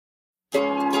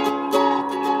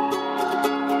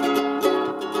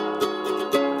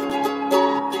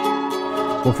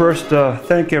Well, first,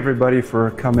 thank everybody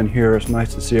for coming here. It's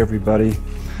nice to see everybody.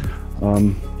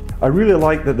 I really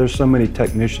like that there's so many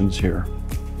technicians here.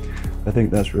 I think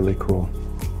that's really cool.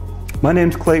 My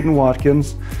name's Clayton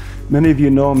Watkins. Many of you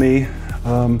know me.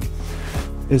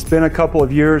 It's been a couple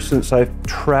of years since I've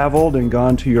traveled and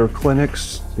gone to your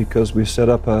clinics because we set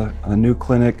up a new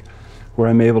clinic where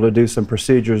I'm able to do some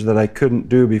procedures that I couldn't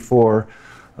do before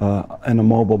on a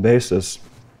mobile basis.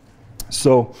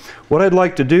 So what I'd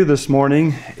like to do this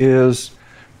morning is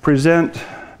present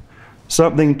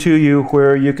something to you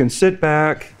where you can sit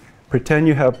back, pretend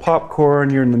you have popcorn,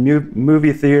 you're in the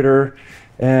movie theater,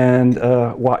 and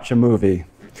watch a movie.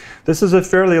 This is a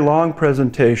fairly long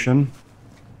presentation,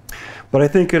 but I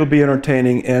think it'll be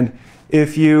entertaining. And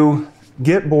if you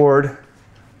get bored,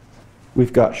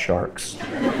 we've got sharks.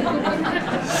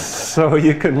 So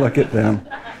you can look at them.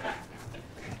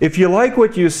 If you like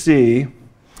what you see,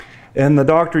 and the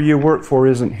doctor you work for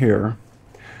isn't here,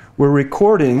 we're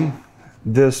recording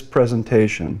this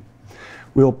presentation.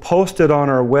 We'll post it on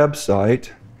our website.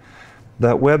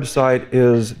 That website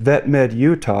is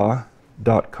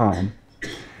vetmedutah.com.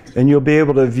 And you'll be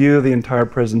able to view the entire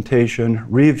presentation,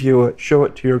 review it, show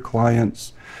it to your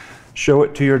clients, show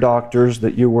it to your doctors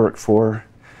that you work for.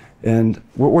 And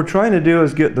what we're trying to do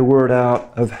is get the word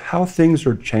out of how things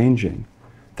are changing.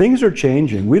 Things are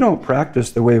changing. We don't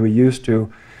practice the way we used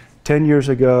to 10 years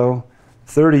ago,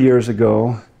 30 years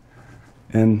ago,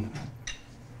 and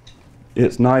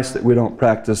it's nice that we don't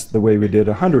practice the way we did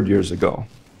 100 years ago.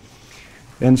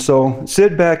 And so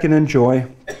sit back and enjoy.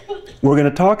 We're going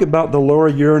to talk about the lower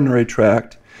urinary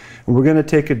tract, and we're going to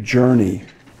take a journey.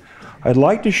 I'd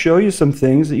like to show you some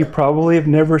things that you probably have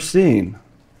never seen.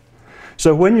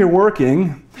 So when you're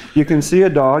working, you can see a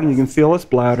dog and you can feel its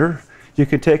bladder. You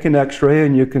can take an x-ray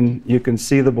and you can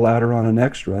see the bladder on an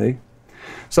x-ray.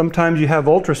 Sometimes you have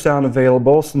ultrasound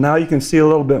available, so now you can see a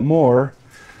little bit more.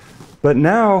 But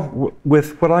now,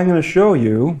 with what I'm going to show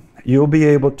you, you'll be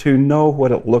able to know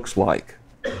what it looks like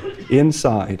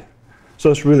inside.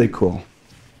 So it's really cool.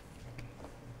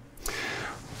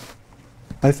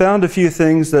 I found a few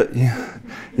things that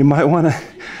you might want to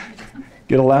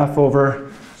get a laugh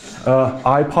over.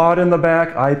 iPod in the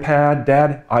back, iPad,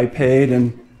 Dad, I paid,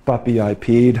 and Puppy, I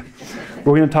peed.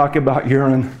 We're going to talk about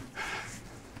urine.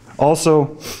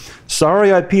 Also,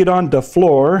 sorry I peed on the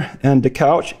floor and the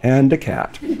couch and the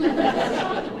cat.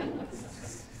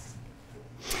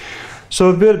 So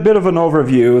a bit of an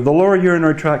overview. The lower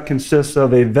urinary tract consists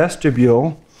of a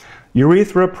vestibule,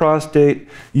 urethra, prostate.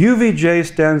 UVJ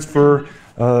stands for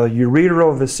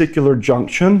ureterovesicular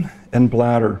junction, and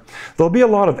bladder. There'll be a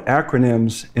lot of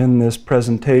acronyms in this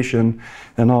presentation,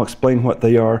 and I'll explain what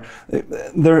they are.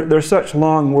 They're such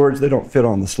long words they don't fit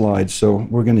on the slides, so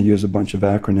we're going to use a bunch of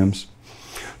acronyms.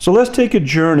 So let's take a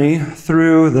journey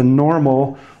through the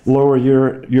normal lower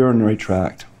urinary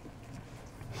tract.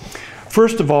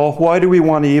 First of all, why do we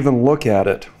want to even look at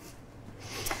it?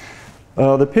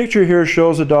 The picture here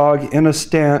shows a dog in a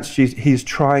stance. He's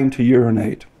trying to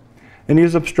urinate, and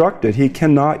he's obstructed. He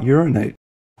cannot urinate.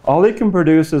 All he can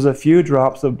produce is a few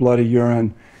drops of bloody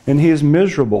urine, and he is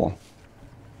miserable.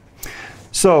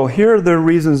 So here are the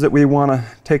reasons that we want to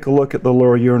take a look at the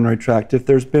lower urinary tract. If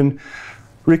there's been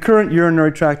recurrent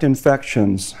urinary tract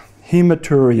infections,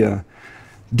 hematuria,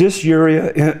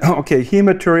 dysuria, okay,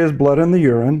 hematuria is blood in the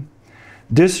urine,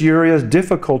 dysuria is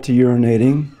difficulty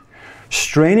urinating,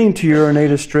 straining to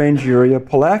urinate is stranguria,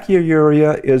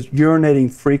 plaqueuria is urinating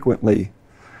frequently,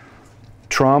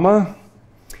 trauma,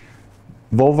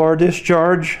 vulvar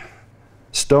discharge,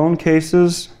 stone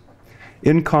cases,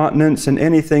 incontinence, and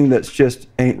anything that's just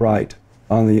ain't right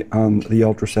on the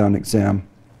ultrasound exam.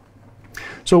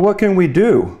 So what can we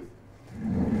do?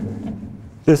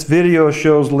 This video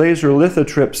shows laser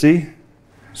lithotripsy.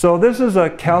 So this is a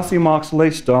calcium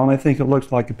oxalate stone. I think it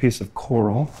looks like a piece of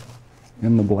coral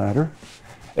in the bladder.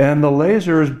 And the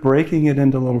laser is breaking it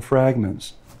into little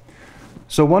fragments.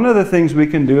 So one of the things we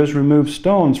can do is remove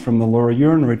stones from the lower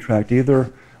urinary tract,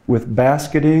 either with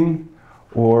basketing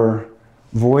or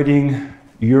voiding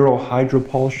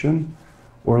urohydropulsion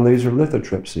or laser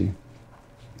lithotripsy.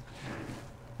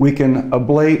 We can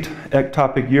ablate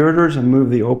ectopic ureters and move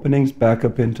the openings back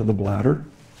up into the bladder.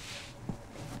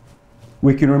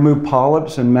 We can remove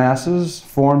polyps and masses,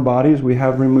 foreign bodies. We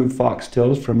have removed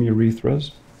foxtails from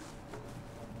urethras.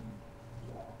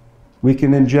 We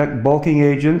can inject bulking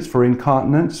agents for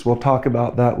incontinence. We'll talk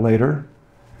about that later.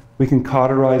 We can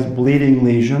cauterize bleeding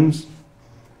lesions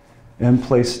and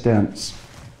place stents.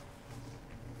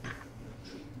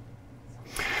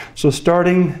 So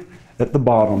starting at the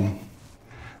bottom,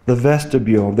 the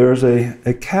vestibule, there's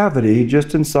a cavity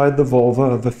just inside the vulva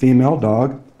of a female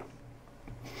dog.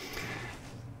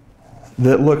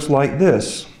 that looks like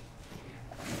this.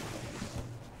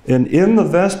 And in the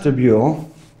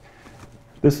vestibule,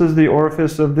 this is the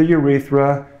orifice of the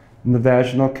urethra and the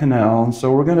vaginal canal. And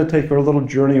so we're going to take our little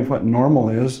journey of what normal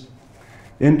is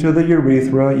into the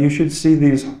urethra. You should see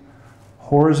these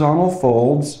horizontal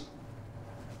folds,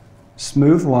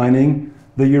 smooth lining.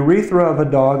 The urethra of a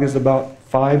dog is about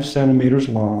 5 centimeters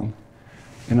long,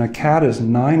 and a cat is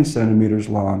 9 centimeters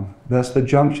long. That's the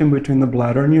junction between the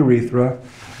bladder and urethra.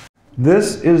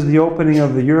 This is the opening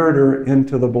of the ureter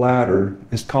into the bladder.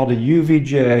 It's called a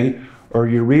UVJ, or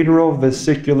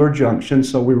ureterovesicular junction,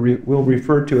 so we'll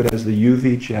refer to it as the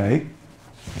UVJ.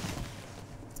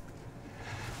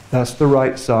 That's the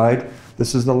right side.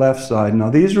 This is the left side. Now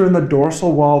these are in the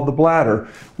dorsal wall of the bladder.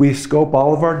 We scope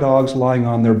all of our dogs lying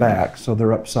on their back, so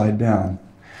they're upside down.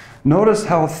 Notice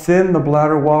how thin the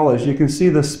bladder wall is. You can see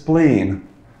the spleen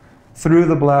through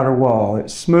the bladder wall.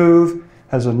 It's smooth,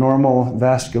 has a normal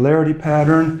vascularity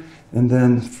pattern, and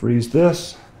then freeze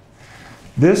this.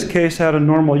 This case had a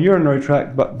normal urinary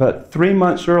tract, but 3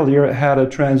 months earlier it had a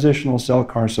transitional cell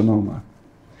carcinoma.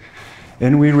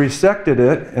 And we resected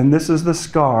it, and this is the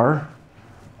scar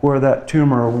where that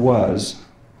tumor was.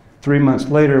 3 months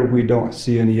later, we don't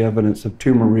see any evidence of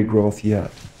tumor regrowth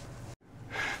yet.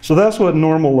 So that's what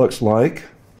normal looks like.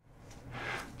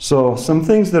 So some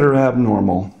things that are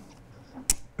abnormal.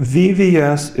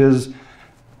 VVS is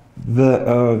the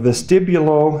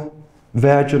vestibulovaginal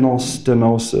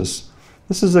stenosis.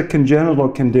 This is a congenital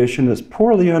condition that's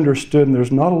poorly understood, and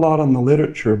there's not a lot on the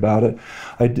literature about it.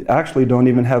 I actually don't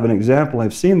even have an example.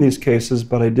 I've seen these cases,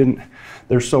 but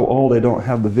they're so old I don't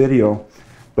have the video.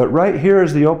 But right here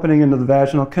is the opening into the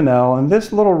vaginal canal, and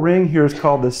this little ring here is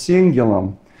called the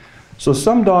cingulum. So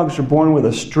some dogs are born with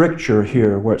a stricture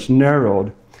here where it's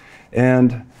narrowed,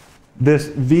 and this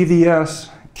VVS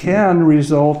can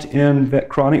result in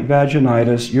chronic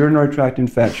vaginitis, urinary tract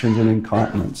infections, and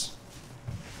incontinence.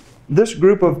 This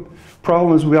group of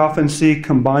problems we often see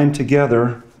combined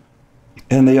together,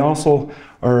 and they also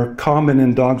are common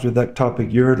in dogs with ectopic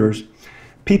ureters.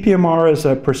 PPMR is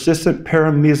a persistent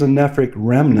paramesonephric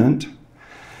remnant,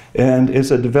 and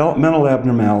it's a developmental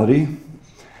abnormality.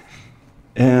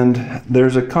 And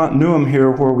there's a continuum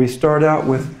here where we start out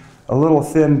with a little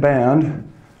thin band,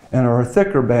 or a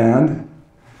thicker band,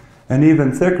 and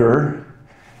even thicker,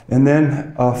 and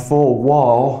then a full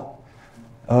wall.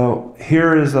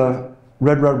 Here is a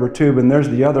red rubber tube, and there's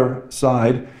the other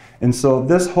side. And so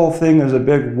this whole thing is a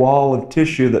big wall of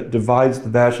tissue that divides the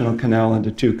vaginal canal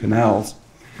into 2 canals.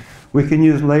 We can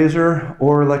use laser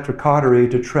or electrocautery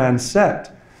to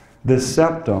transect this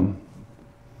septum.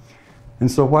 And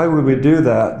so why would we do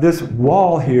that? This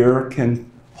wall here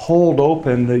can hold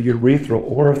open the urethral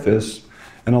orifice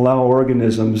and allow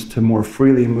organisms to more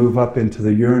freely move up into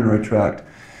the urinary tract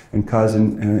and cause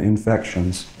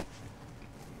infections.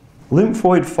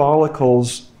 Lymphoid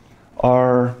follicles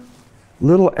are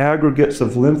little aggregates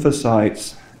of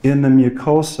lymphocytes in the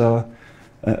mucosa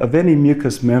of any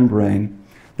mucous membrane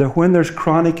that when there's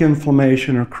chronic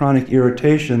inflammation or chronic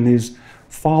irritation, these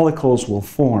follicles will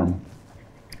form.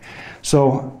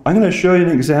 So I'm going to show you an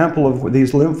example of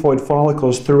these lymphoid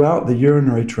follicles throughout the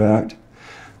urinary tract.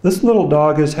 This little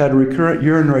dog has had recurrent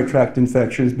urinary tract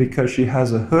infections because she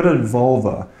has a hooded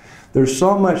vulva. There's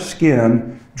so much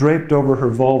skin draped over her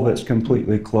vulva, it's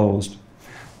completely closed.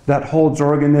 That holds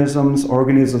organisms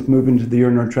move into the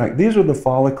urinary tract. These are the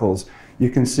follicles. You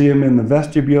can see them in the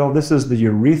vestibule. This is the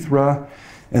urethra,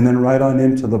 and then right on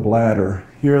into the bladder.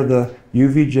 Here are the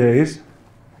UVJs.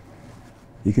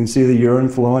 You can see the urine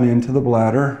flowing into the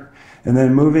bladder, and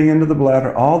then moving into the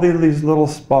bladder. All these little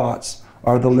spots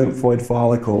are the lymphoid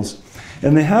follicles.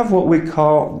 And they have what we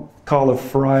call a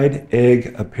fried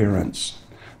egg appearance.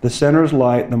 The center is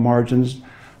light, the margins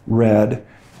red,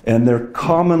 and they're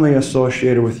commonly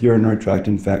associated with urinary tract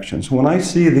infections. When I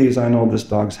see these, I know this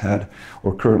dog's had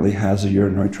or currently has a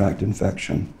urinary tract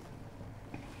infection.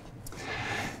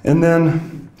 And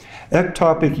then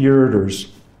ectopic ureters.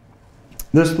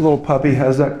 This little puppy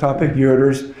has ectopic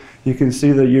ureters. You can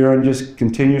see the urine just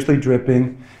continuously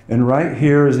dripping, and right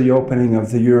here is the opening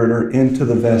of the ureter into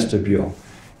the vestibule.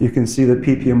 You can see the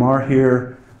PPMR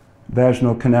here,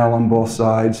 vaginal canal on both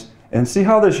sides. And see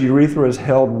how this urethra is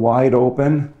held wide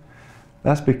open?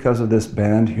 That's because of this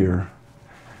band here.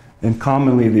 And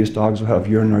commonly these dogs will have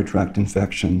urinary tract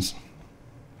infections.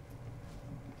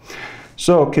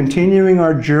 So continuing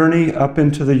our journey up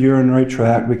into the urinary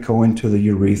tract, we go into the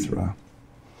urethra.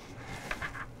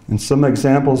 And some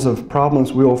examples of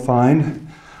problems we will find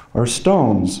are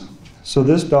stones. So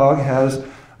this dog has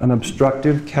an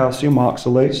obstructive calcium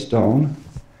oxalate stone,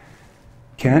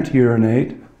 can't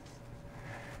urinate,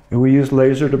 And we use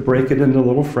laser to break it into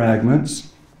little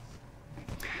fragments.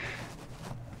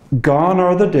 Gone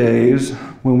are the days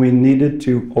when we needed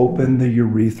to open the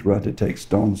urethra to take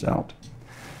stones out.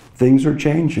 Things are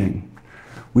changing.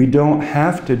 We don't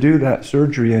have to do that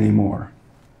surgery anymore.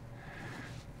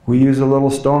 We use a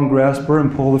little stone grasper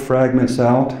and pull the fragments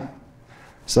out.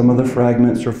 Some of the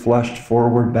fragments are flushed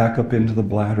forward back up into the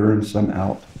bladder and some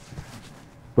out.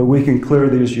 But we can clear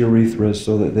these urethras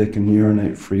so that they can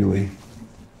urinate freely.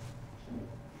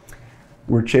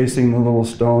 We're chasing the little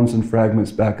stones and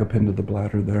fragments back up into the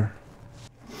bladder there.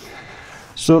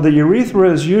 So the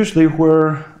urethra is usually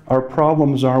where our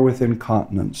problems are with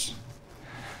incontinence.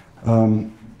 The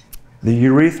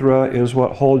urethra is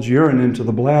what holds urine into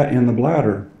the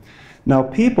bladder. Now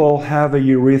people have a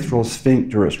urethral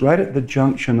sphincter. It's right at the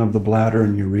junction of the bladder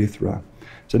and urethra.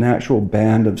 It's an actual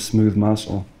band of smooth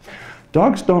muscle.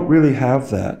 Dogs don't really have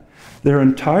that. Their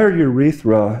entire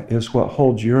urethra is what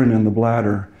holds urine in the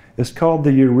bladder. It's called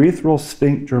the urethral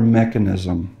sphincter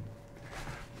mechanism.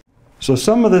 So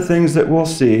some of the things that we'll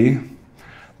see,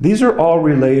 these are all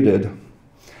related.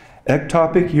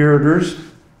 Ectopic ureters,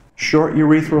 short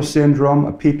urethral syndrome,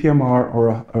 a PPMR,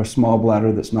 or a small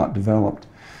bladder that's not developed.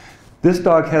 This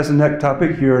dog has an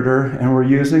ectopic ureter, and we're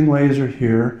using laser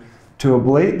here to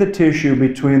ablate the tissue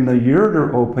between the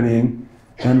ureter opening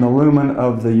and the lumen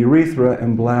of the urethra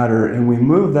and bladder, and we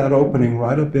move that opening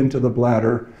right up into the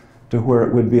bladder to where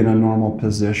it would be in a normal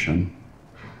position.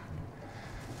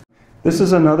 This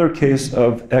is another case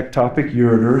of ectopic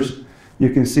ureters. You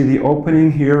can see the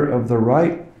opening here of the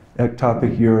right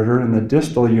ectopic ureter and the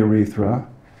distal urethra,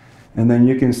 and then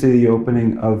you can see the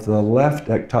opening of the left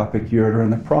ectopic ureter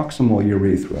and the proximal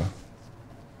urethra.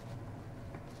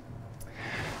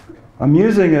 I'm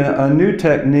using a new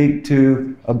technique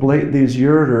to ablate these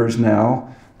ureters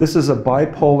now. This is a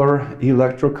bipolar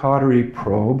electrocautery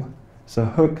probe. It's a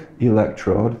hook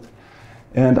electrode.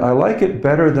 And I like it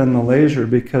better than the laser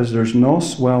because there's no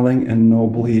swelling and no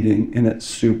bleeding, and it's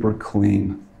super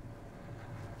clean.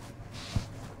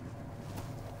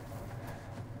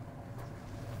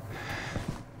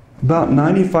 About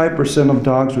 95% of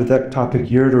dogs with ectopic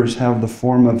ureters have the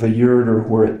form of a ureter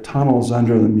where it tunnels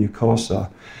under the mucosa.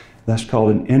 That's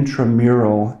called an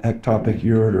intramural ectopic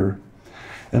ureter.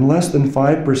 And less than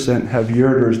 5% have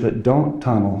ureters that don't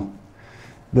tunnel.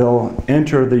 They'll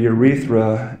enter the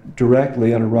urethra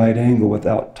directly at a right angle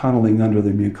without tunneling under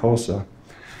the mucosa.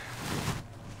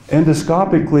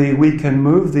 Endoscopically, we can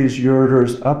move these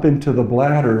ureters up into the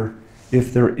bladder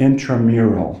if they're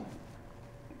intramural.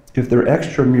 If they're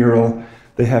extramural,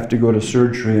 they have to go to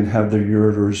surgery and have their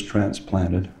ureters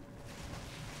transplanted.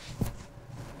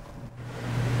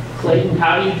 Clayton,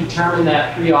 how do you determine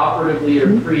that preoperatively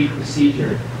or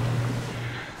pre-procedure?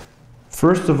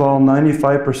 First of all,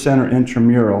 95% are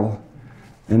intramural,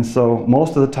 and so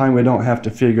most of the time we don't have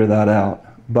to figure that out.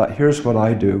 But here's what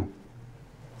I do.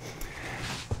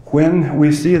 When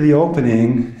we see the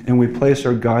opening and we place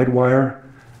our guide wire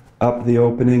up the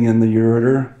opening in the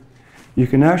ureter, you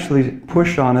can actually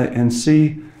push on it and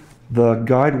see the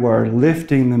guide wire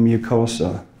lifting the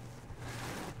mucosa.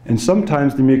 And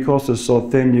sometimes the mucosa is so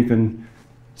thin you can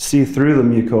see through the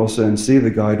mucosa and see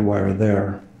the guide wire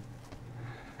there.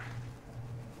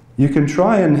 You can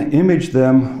try and image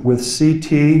them with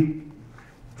CT,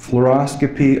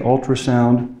 fluoroscopy,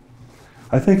 ultrasound.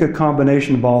 I think a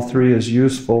combination of all three is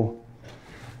useful.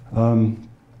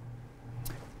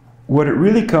 What it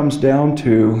really comes down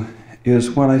to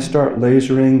is when I start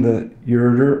lasering the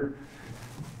ureter,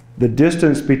 the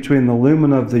distance between the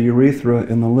lumen of the urethra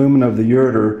and the lumen of the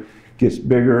ureter gets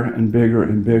bigger and bigger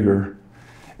and bigger.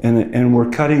 And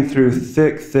we're cutting through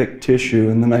thick, thick tissue,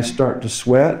 and then I start to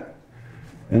sweat,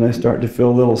 and I start to feel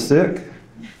a little sick,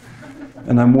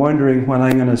 and I'm wondering when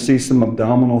I'm going to see some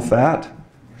abdominal fat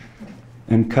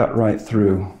and cut right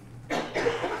through.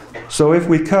 So if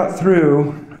we cut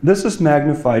through, this is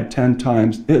magnified 10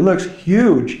 times. It looks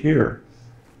huge here,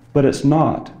 but it's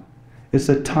not. It's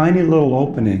a tiny little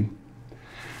opening.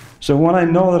 So when I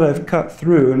know that I've cut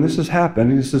through, and this has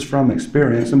happened, this is from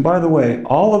experience, and by the way,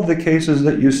 all of the cases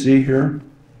that you see here,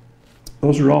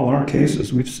 those are all our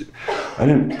cases. I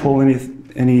didn't pull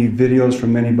any videos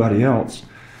from anybody else.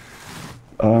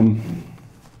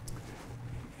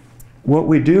 What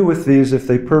we do with these, if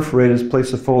they perforate, is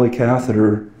place a Foley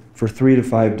catheter for 3 to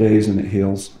 5 days and it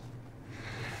heals.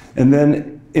 And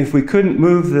then if we couldn't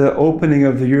move the opening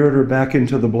of the ureter back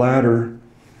into the bladder,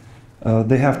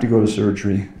 they have to go to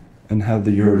surgery and have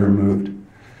the ureter moved.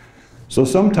 So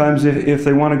sometimes if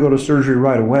they want to go to surgery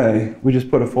right away, we just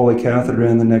put a Foley catheter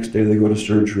in, the next day they go to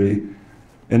surgery.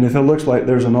 And if it looks like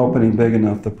there's an opening big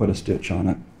enough, to put a stitch on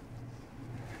it.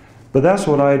 But that's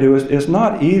what I do. It's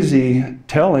not easy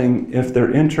telling if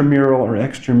they're intramural or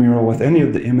extramural with any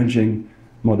of the imaging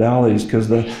modalities, because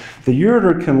the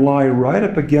ureter can lie right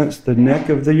up against the neck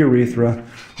of the urethra,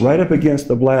 right up against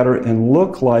the bladder, and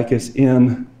look like it's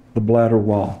in the bladder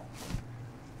wall.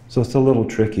 So it's a little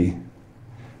tricky.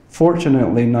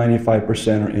 Fortunately,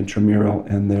 95% are intramural,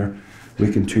 and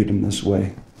we can treat them this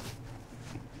way.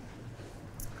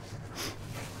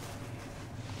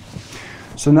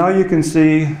 So now you can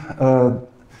see,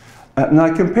 and I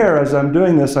compare as I'm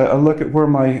doing this, I look at where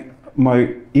my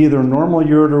either normal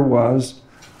ureter was,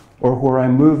 or where I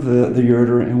move the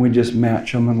ureter, and we just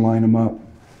match them and line them up.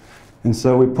 And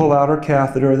so we pull out our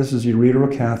catheter. This is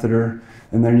ureteral catheter,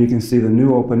 and then you can see the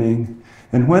new opening.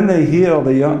 And when they heal,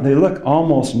 they look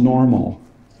almost normal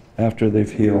after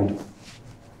they've healed.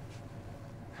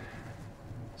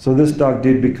 So this dog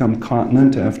did become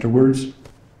continent afterwards.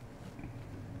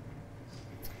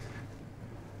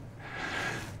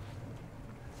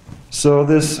 So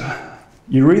this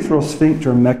urethral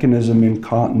sphincter mechanism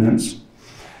incontinence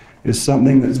is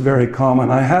something that's very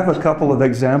common. I have a couple of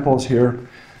examples here.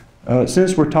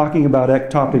 Since we're talking about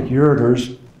ectopic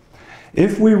ureters,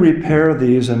 if we repair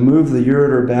these and move the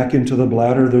ureter back into the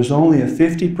bladder, there's only a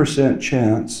 50%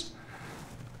 chance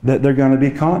that they're going to be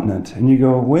continent. And you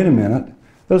go, wait a minute,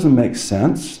 doesn't make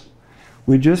sense.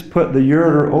 We just put the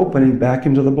ureter opening back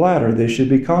into the bladder. They should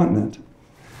be continent.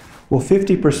 Well,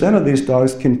 50% of these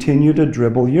dogs continue to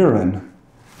dribble urine.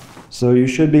 So you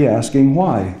should be asking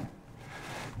why.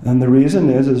 And the reason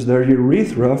is their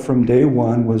urethra from day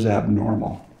one was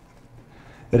abnormal.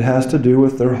 It has to do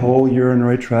with their whole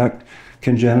urinary tract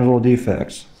congenital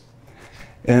defects.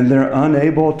 And they're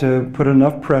unable to put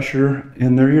enough pressure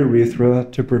in their urethra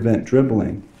to prevent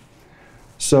dribbling.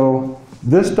 So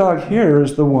this dog here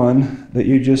is the one that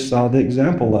you just saw the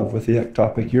example of with the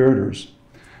ectopic ureters.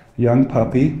 Young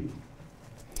puppy.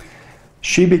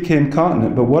 She became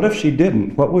continent, but what if she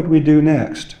didn't? What would we do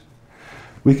next?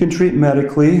 We can treat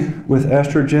medically with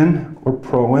estrogen or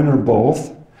Proin or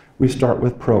both. We start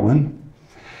with Proin.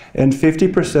 And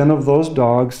 50% of those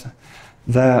dogs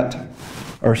that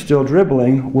are still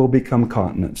dribbling will become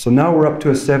continent. So now we're up to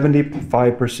a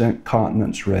 75%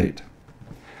 continence rate.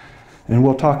 And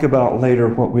we'll talk about later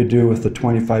what we do with the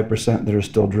 25% that are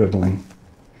still dribbling.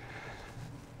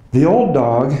 The old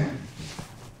dog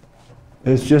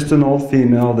is just an old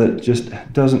female that just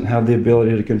doesn't have the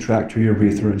ability to contract her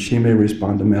urethra, and she may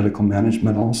respond to medical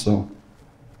management also.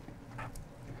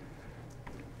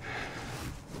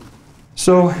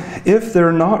 So if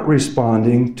they're not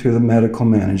responding to the medical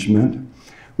management,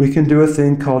 we can do a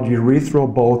thing called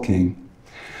urethral bulking.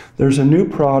 There's a new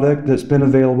product that's been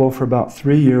available for about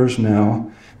 3 years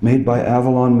now, made by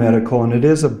Avalon Medical, and it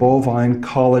is a bovine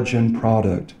collagen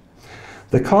product.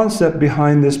 The concept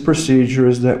behind this procedure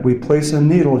is that we place a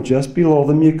needle just below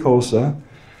the mucosa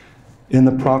in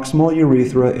the proximal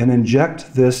urethra and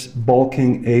inject this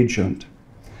bulking agent.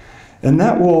 And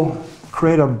that will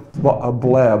create a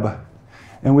bleb.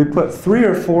 And we put 3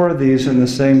 or 4 of these in the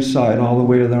same side all the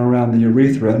way around the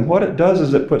urethra. And what it does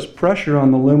is it puts pressure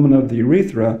on the lumen of the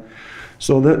urethra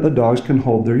so that the dogs can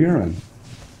hold their urine.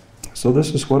 So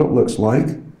this is what it looks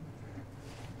like.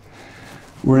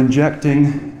 We're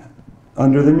injecting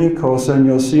under the mucosa, and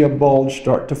you'll see a bulge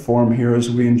start to form here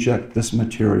as we inject this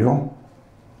material.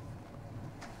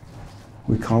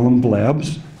 We call them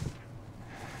blebs.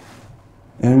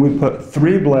 And we put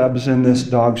 3 blebs in this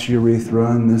dog's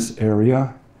urethra in this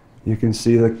area. You can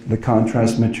see the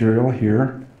contrast material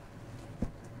here.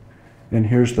 And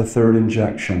here's the 3rd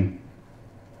injection.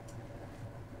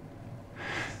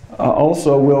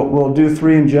 Also, we'll do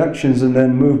 3 injections and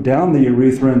then move down the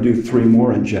urethra and do 3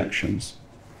 more injections.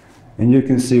 And you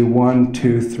can see 1,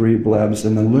 2, 3 blebs,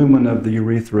 and the lumen of the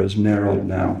urethra is narrowed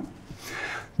now.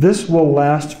 This will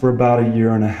last for about 1.5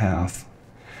 years.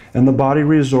 And the body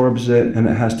resorbs it, and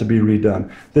it has to be redone.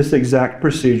 This exact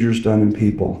procedure is done in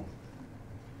people.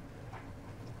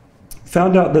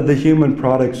 Found out that the human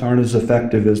products aren't as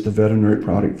effective as the veterinary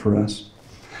product for us.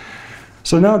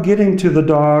 So now getting to the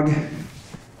dog,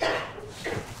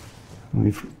 let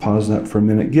me pause that for a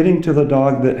minute. Getting to the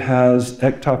dog that has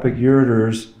ectopic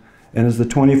ureters and is the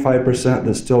 25%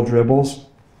 that still dribbles,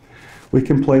 we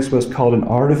can place what's called an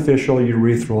artificial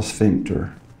urethral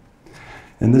sphincter.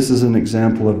 And this is an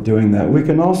example of doing that. We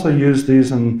can also use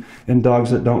these in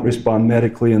dogs that don't respond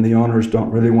medically and the owners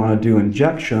don't really want to do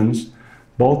injections,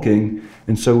 bulking,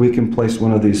 and so we can place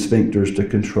one of these sphincters to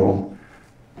control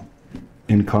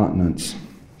incontinence.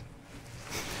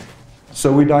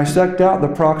 So we dissect out the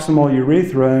proximal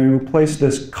urethra and we place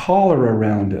this collar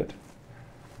around it.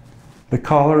 The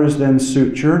collar is then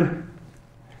sutured,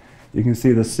 You can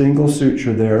see the single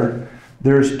suture there.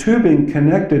 There's tubing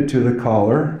connected to the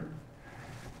collar.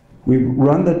 We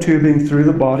run the tubing through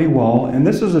the body wall, and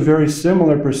this is a very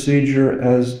similar procedure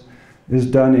as is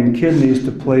done in kidneys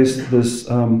to place this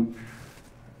a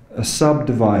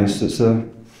sub-device. It's a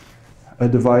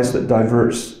device that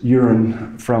diverts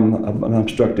urine from an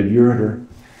obstructed ureter.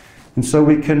 And so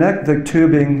we connect the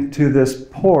tubing to this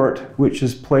port, which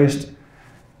is placed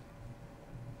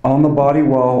on the body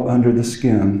wall under the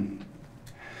skin.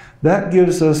 That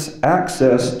gives us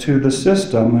access to the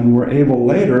system, and we're able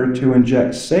later to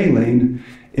inject saline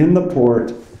in the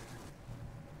port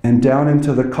and down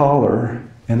into the collar,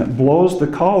 and it blows the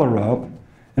collar up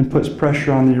and puts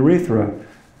pressure on the urethra.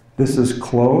 This is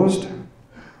closed,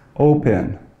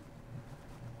 open,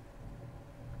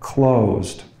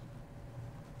 closed,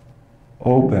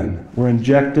 open. We're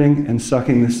injecting and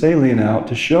sucking the saline out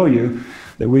to show you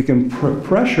that we can put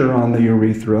pressure on the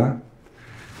urethra,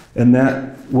 and that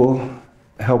will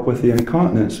help with the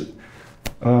incontinence.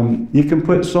 You can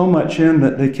put so much in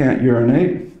that they can't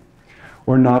urinate,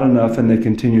 or not enough and they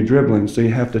continue dribbling, so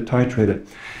you have to titrate it.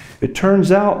 It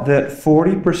turns out that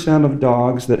 40% of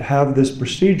dogs that have this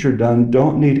procedure done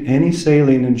don't need any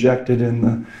saline injected in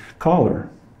the collar.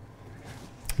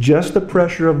 Just the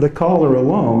pressure of the collar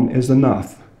alone is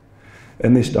enough,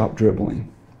 and they stop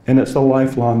dribbling. And it's a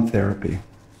lifelong therapy,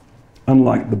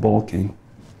 unlike the bulking.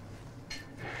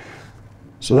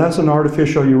 So that's an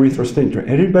artificial urethral sphincter.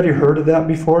 Anybody heard of that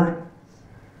before?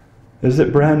 Is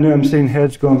it brand new? I'm seeing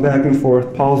heads going back and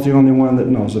forth. Paul's the only one that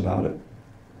knows about it.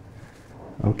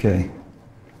 Okay.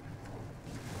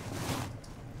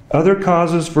 Other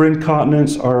causes for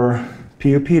incontinence are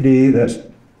PUPD, that's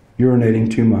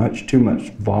urinating too much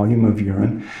volume of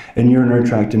urine, and urinary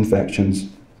tract infections.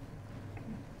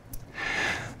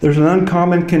 There's an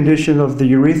uncommon condition of the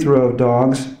urethra of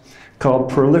dogs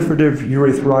called proliferative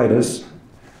urethritis.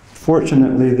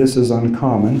 Fortunately, this is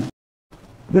uncommon.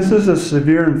 This is a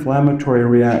severe inflammatory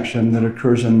reaction that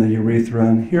occurs in the urethra,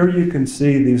 and here you can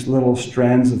see these little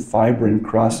strands of fibrin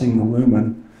crossing the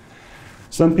lumen.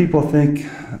 Some people think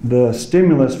the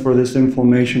stimulus for this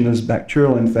inflammation is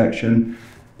bacterial infection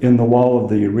in the wall of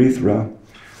the urethra.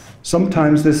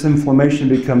 Sometimes this inflammation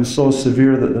becomes so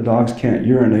severe that the dogs can't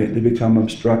urinate, they become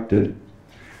obstructed.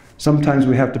 Sometimes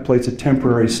we have to place a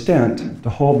temporary stent to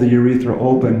hold the urethra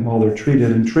open while they're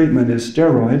treated, and treatment is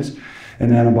steroids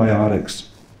and antibiotics.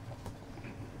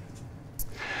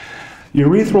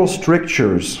 Urethral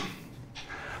strictures.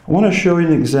 I want to show you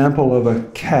an example of a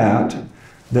cat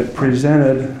that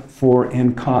presented for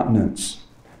incontinence,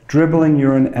 dribbling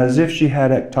urine as if she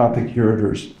had ectopic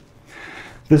ureters.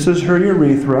 This is her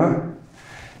urethra,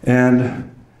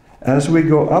 and as we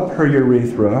go up her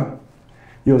urethra,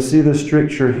 you'll see the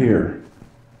stricture here.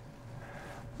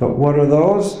 But what are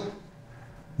those?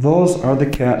 Those are the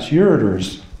cat's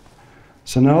ureters.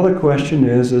 So now the question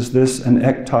is this an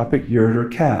ectopic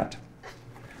ureter cat?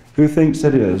 Who thinks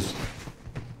it is?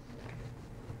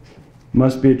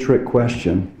 Must be a trick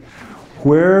question.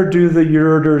 Where do the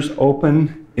ureters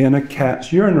open in a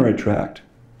cat's urinary tract?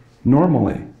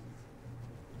 Normally.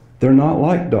 They're not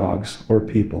like dogs or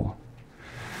people.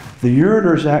 The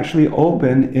ureters actually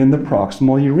open in the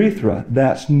proximal urethra.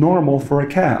 That's normal for a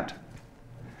cat.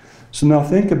 So now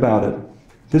think about it.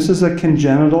 This is a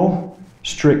congenital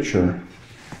stricture.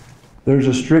 There's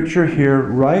a stricture here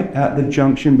right at the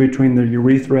junction between the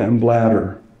urethra and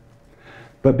bladder.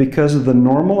 But because of the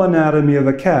normal anatomy of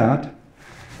a cat,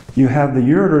 you have the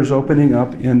ureters opening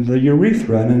up in the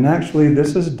urethra, and actually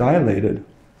this is dilated.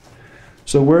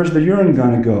 So where's the urine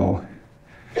going to go?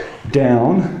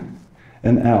 Down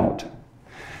and out.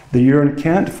 The urine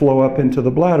can't flow up into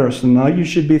the bladder, so now you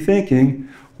should be thinking,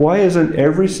 why isn't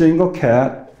every single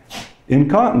cat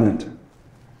incontinent?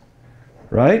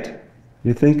 Right?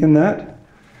 You thinking that?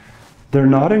 They're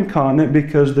not incontinent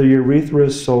because the urethra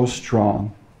is so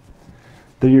strong.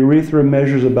 The urethra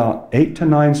measures about 8 to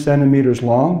 9 centimeters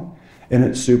long, and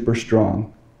it's super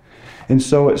strong. And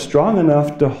so it's strong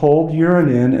enough to hold urine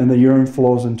in, and the urine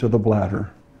flows into the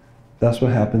bladder. That's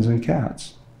what happens in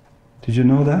cats. Did you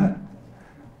know that?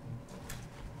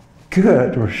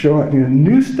 Good, we're showing you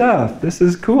new stuff. This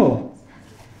is cool.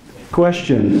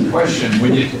 Question.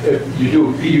 When you do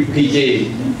a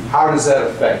PUPD, how does that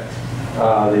affect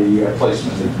the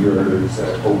placement of ureters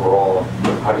overall?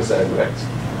 How does that affect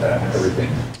everything?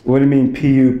 What do you mean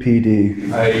PUPD?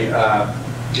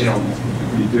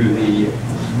 You do the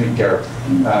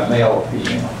male,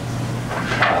 female.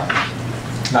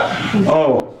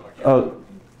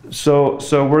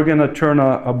 So we're going to turn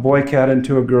a boy cat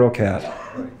into a girl cat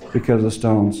because of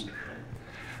stones.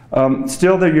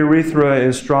 Still, the urethra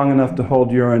is strong enough to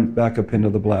hold urine back up into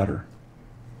the bladder.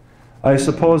 I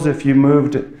suppose if you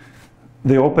moved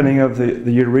the opening of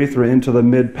the urethra into the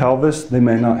mid-pelvis, they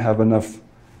may not have enough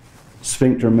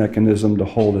sphincter mechanism to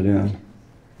hold it in.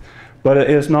 But it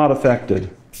is not affected,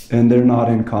 and they're not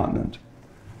incontinent.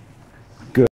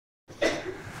 Good.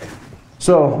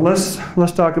 So let's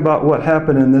talk about what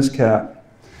happened in this cat.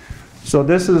 So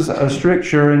this is a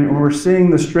stricture, and we're seeing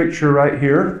the stricture right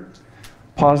here.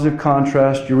 Positive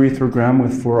contrast urethrogram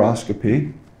with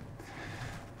fluoroscopy.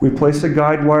 We place a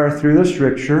guide wire through the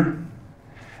stricture,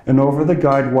 and over the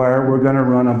guide wire we're going to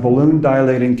run a balloon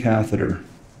dilating catheter.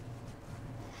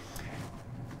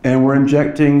 And we're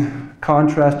injecting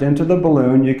contrast into the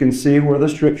balloon. You can see where the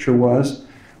stricture was.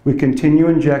 We continue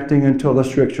injecting until the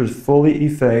stricture is fully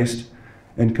effaced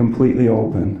and completely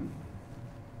open.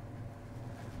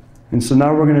 And so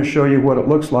now we're going to show you what it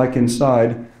looks like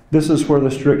inside. This is where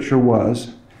the stricture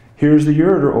was. Here's the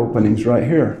ureter openings right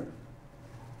here.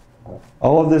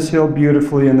 All of this healed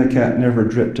beautifully, and the cat never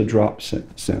dripped a drop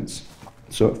since.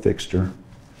 So it fixed her.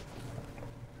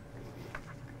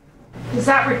 Does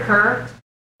that recur?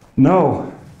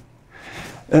 No.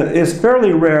 It's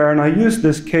fairly rare, and I use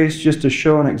this case just to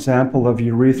show an example of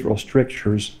urethral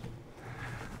strictures.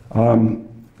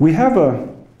 We have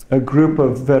a group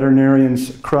of veterinarians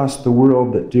across the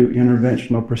world that do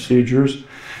interventional procedures,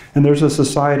 and there's a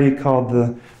society called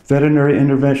the Veterinary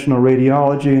Interventional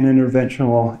Radiology and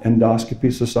Interventional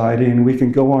Endoscopy Society, and we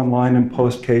can go online and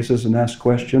post cases and ask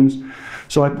questions.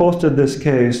 So I posted this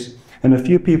case, and a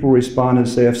few people responded and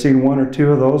say, I've seen one or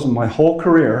two of those in my whole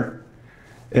career,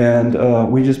 and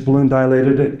we just balloon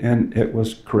dilated it and it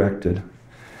was corrected.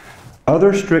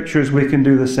 Other strictures we can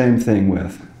do the same thing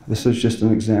with. This is just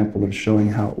an example of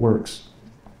showing how it works.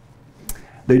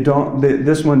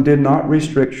 This one did not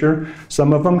restricture.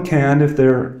 Some of them can if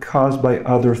they're caused by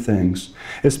other things,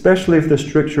 especially if the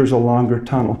stricture is a longer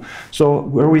tunnel. So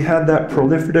where we had that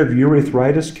proliferative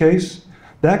urethritis case,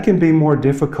 that can be more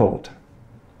difficult.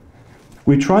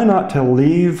 We try not to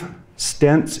leave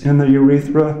stents in the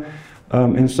urethra,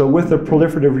 and so with the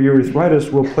proliferative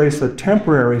urethritis, we'll place a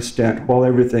temporary stent while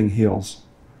everything heals.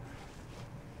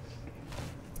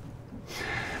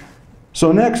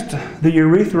 So next, the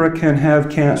urethra can have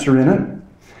cancer in it,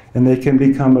 and they can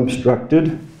become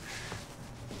obstructed.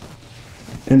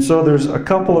 And so there's a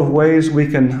couple of ways we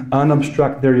can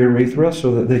unobstruct their urethra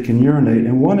so that they can urinate,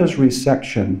 and one is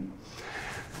resection.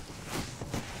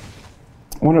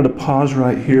 I wanted to pause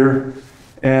right here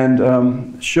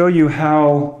and show you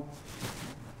how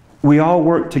we all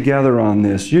work together on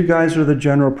this. You guys are the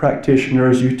general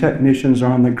practitioners, you technicians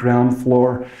are on the ground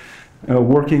floor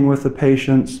working with the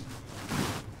patients.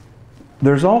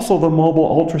 There's also the mobile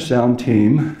ultrasound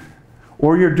team,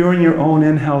 or you're doing your own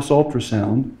in-house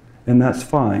ultrasound, and that's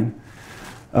fine.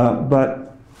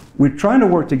 But we're trying to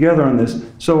work together on this.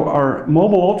 So our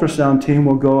mobile ultrasound team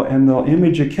will go and they'll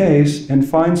image a case and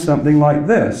find something like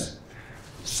this.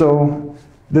 So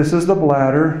this is the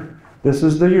bladder, this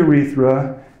is the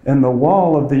urethra, and the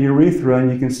wall of the urethra,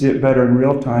 and you can see it better in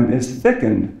real time, is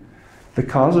thickened. The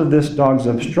cause of this dog's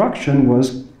obstruction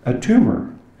was a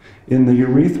tumor in the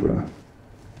urethra.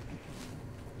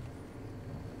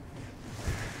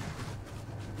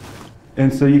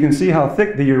 And so you can see how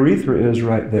thick the urethra is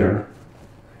right there.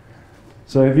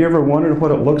 So have you ever wondered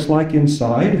what it looks like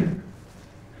inside?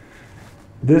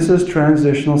 This is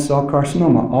transitional cell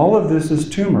carcinoma. All of this is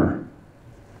tumor.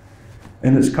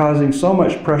 And it's causing so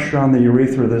much pressure on the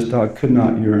urethra this dog could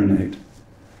not urinate.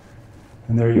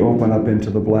 And there you open up into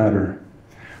the bladder.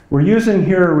 We're using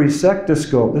here a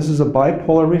resectoscope. This is a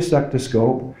bipolar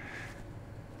resectoscope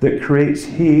that creates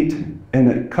heat, and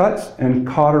it cuts and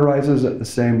cauterizes at the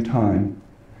same time.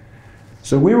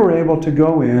 So we were able to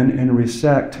go in and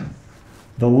resect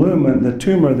the lumen, the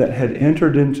tumor that had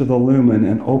entered into the lumen,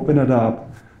 and open it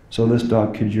up so this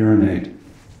dog could urinate.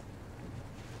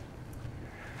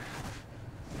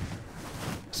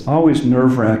 It's always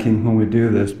nerve-wracking when we do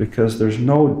this because there's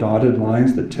no dotted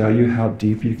lines that tell you how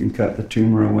deep you can cut the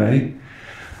tumor away.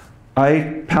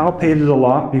 I palpated a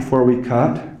lot before we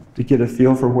cut to get a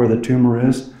feel for where the tumor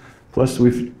is. Plus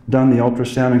we've done the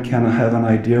ultrasound and kind of have an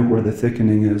idea where the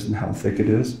thickening is and how thick it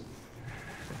is.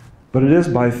 But it is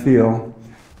by feel.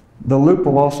 The loop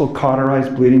will also cauterize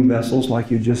bleeding vessels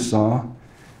like you just saw.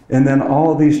 And then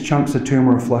all of these chunks of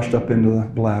tumor are flushed up into the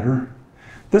bladder.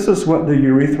 This is what the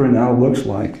urethra now looks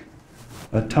like.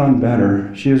 A ton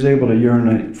better. She is able to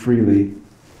urinate freely.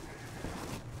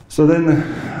 So then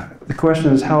the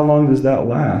question is, how long does that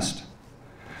last?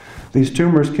 These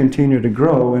tumors continue to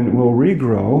grow and will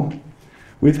regrow.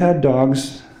 We've had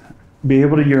dogs be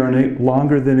able to urinate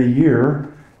longer than a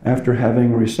year after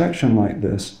having a resection like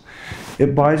this.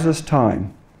 It buys us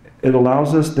time. It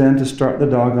allows us then to start the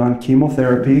dog on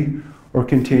chemotherapy or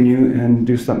continue and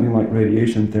do something like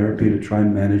radiation therapy to try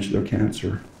and manage their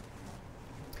cancer.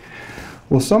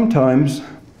 Well, sometimes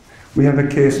we have a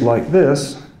case like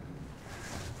this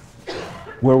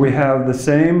where we have the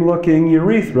same looking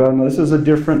urethra, and this is a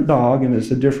different dog and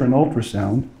it's a different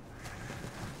ultrasound.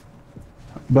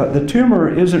 But the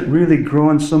tumor isn't really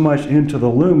growing so much into the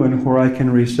lumen where I can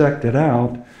resect it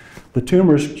out. The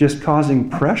tumor's just causing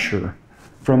pressure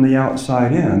from the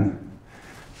outside in.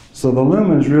 So the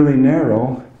lumen's really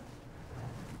narrow.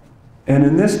 And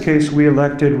in this case, we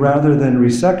elected, rather than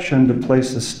resection, to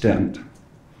place a stent.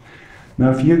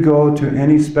 Now, if you go to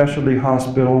any specialty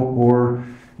hospital or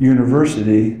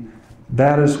university,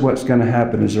 that is what's going to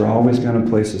happen, is they're always going to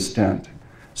place a stent.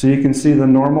 So you can see the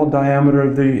normal diameter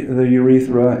of the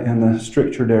urethra and the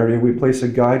strictured area. We place a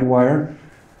guide wire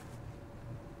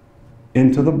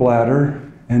into the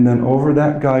bladder, and then over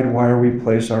that guide wire we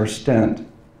place our stent.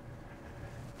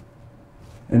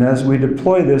 And as we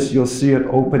deploy this, you'll see it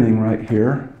opening right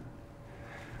here.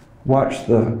 Watch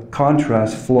the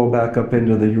contrast flow back up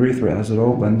into the urethra as it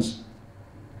opens.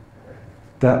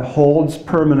 That holds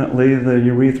permanently the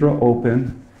urethra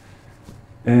open,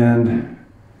 and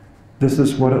this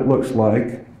is what it looks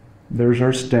like. There's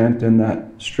our stent in that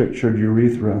strictured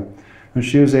urethra. And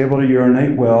she was able to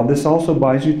urinate well. This also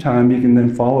buys you time. You can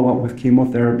then follow up with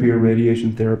chemotherapy or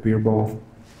radiation therapy or both.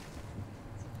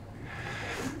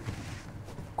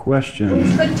 Question.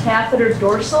 Is the catheter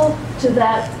dorsal to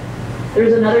that?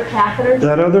 There's another catheter?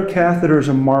 That other catheter is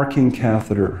a marking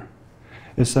catheter.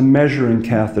 It's a measuring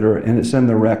catheter, and it's in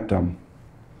the rectum.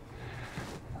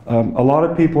 A lot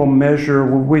of people measure,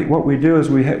 what we do is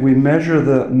we measure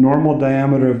the normal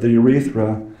diameter of the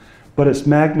urethra, but it's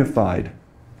magnified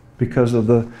because of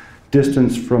the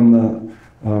distance from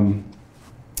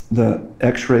the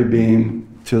X-ray beam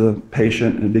to the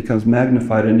patient, and it becomes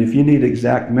magnified. And if you need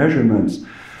exact measurements,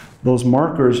 those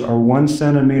markers are 1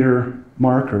 centimeter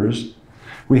markers.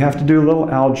 We have to do a little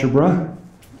algebra.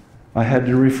 I had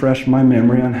to refresh my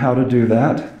memory on how to do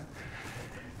that.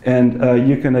 And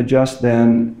you can adjust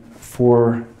then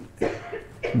for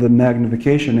the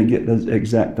magnification and get the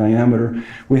exact diameter.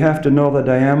 We have to know the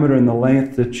diameter and the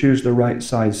length to choose the right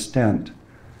size stent.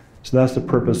 So that's the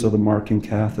purpose of the marking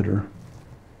catheter.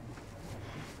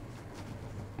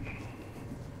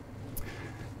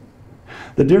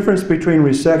 The difference between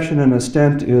resection and a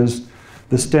stent is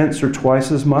the stents are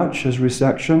twice as much as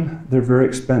resection. They're very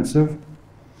expensive.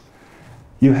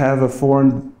 You have a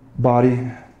foreign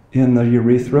body in the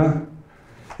urethra.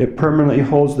 It permanently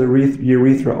holds the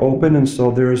urethra open, and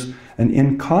so there's an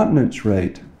incontinence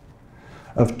rate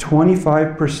of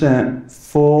 25%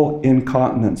 full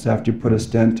incontinence after you put a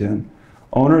stent in.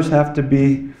 Owners have to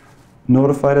be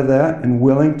notified of that and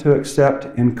willing to accept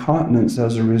incontinence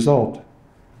as a result.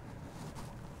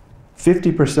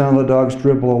 50% of the dogs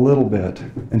dribble a little bit,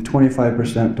 and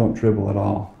 25% don't dribble at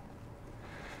all.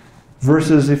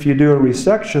 Versus if you do a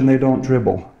resection, they don't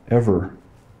dribble, ever.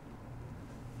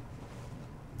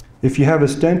 If you have a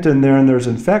stent in there and there's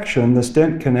infection, the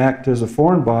stent can act as a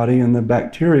foreign body, and the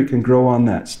bacteria can grow on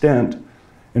that stent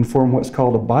and form what's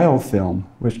called a biofilm,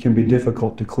 which can be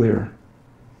difficult to clear.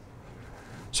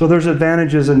 So there's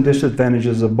advantages and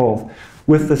disadvantages of both.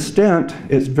 With the stent,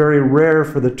 it's very rare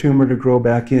for the tumor to grow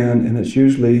back in, and it's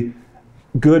usually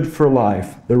good for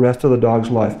life, the rest of the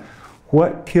dog's life.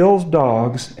 What kills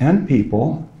dogs and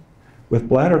people with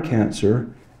bladder cancer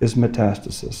is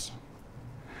metastasis.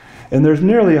 And there's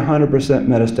nearly 100%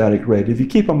 metastatic rate. If you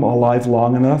keep them alive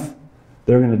long enough,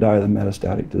 they're going to die of the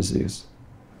metastatic disease.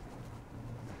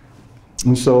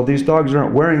 And so these dogs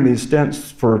aren't wearing these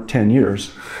stents for 10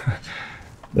 years.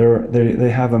 They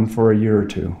have them for a year or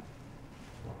two.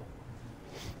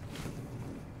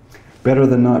 Better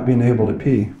than not being able to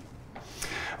pee.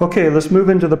 Okay, let's move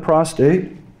into the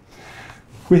prostate.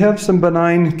 We have some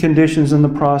benign conditions in the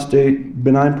prostate: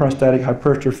 benign prostatic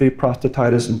hypertrophy,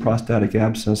 prostatitis, and prostatic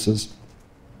abscesses.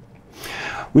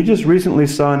 We just recently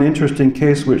saw an interesting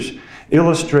case which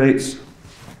illustrates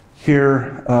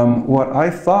here what I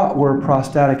thought were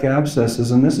prostatic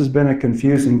abscesses, and this has been a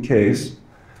confusing case.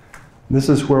 This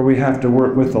is where we have to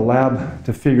work with the lab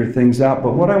to figure things out.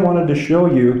 But what I wanted to show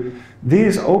you,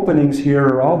 these openings here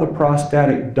are all the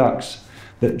prostatic ducts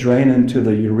that drain into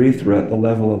the urethra at the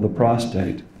level of the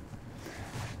prostate.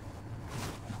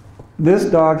 This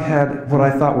dog had what I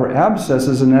thought were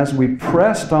abscesses, and as we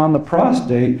pressed on the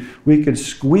prostate, we could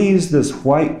squeeze this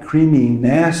white, creamy,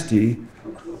 nasty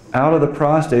out of the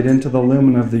prostate into the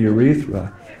lumen of the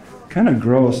urethra. Kind of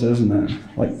gross, isn't it?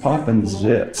 Like popping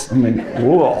zits. I mean,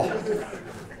 whoa.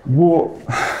 Whoa.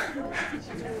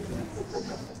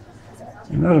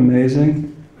 Isn't that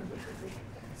amazing?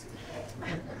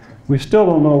 We still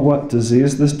don't know what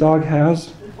disease this dog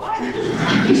has.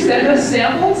 You send us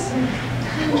samples?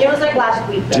 It was like last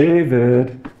week.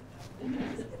 David,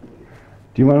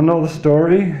 do you want to know the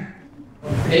story?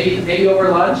 Maybe over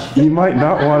lunch? You might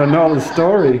not want to know the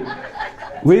story.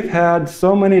 We've had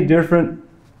so many different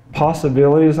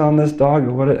possibilities on this dog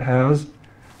of what it has.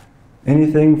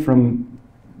 Anything from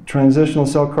transitional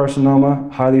cell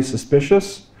carcinoma, highly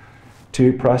suspicious,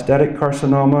 to prostatic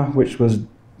carcinoma, which was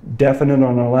definite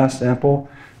on our last sample,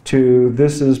 to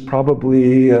this is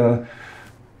probably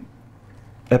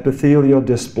epithelial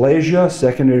dysplasia,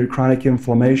 secondary to chronic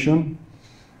inflammation.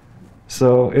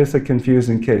 So it's a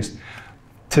confusing case.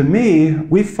 To me,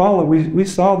 we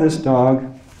saw this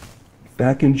dog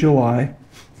back in July,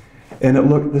 and it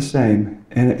looked the same,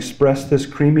 and expressed this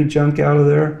creamy junk out of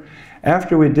there.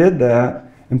 After we did that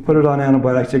and put it on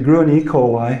antibiotics, it grew an E.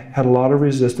 coli, had a lot of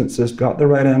resistances, got the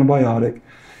right antibiotic,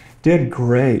 did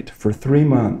great for 3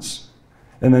 months,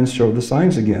 and then showed the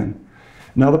signs again.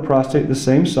 Now the prostate, the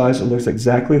same size, it looks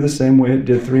exactly the same way it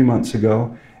did 3 months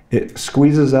ago. It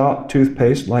squeezes out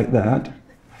toothpaste like that.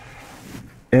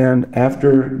 And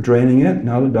after draining it,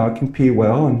 now the dog can pee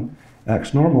well and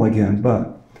acts normal again.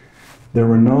 But there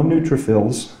were no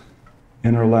neutrophils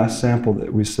in our last sample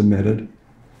that we submitted.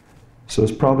 So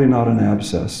it's probably not an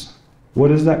abscess.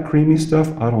 What is that creamy stuff?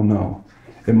 I don't know.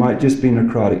 It might just be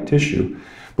necrotic tissue.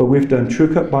 But we've done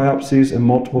true cut biopsies and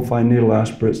multiple fine needle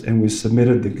aspirates, and we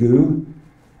submitted the goo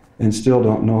and still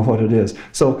don't know what it is.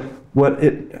 So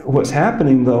what's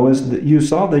happening though is that you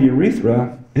saw the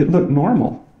urethra, it looked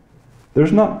normal.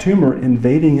 There's not tumor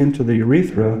invading into the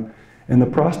urethra, and the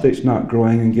prostate's not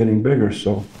growing and getting bigger,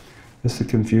 so it's a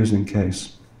confusing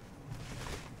case.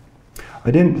 I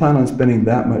didn't plan on spending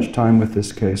that much time with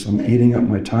this case. I'm eating up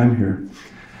my time here.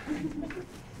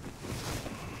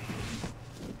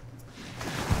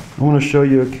 I want to show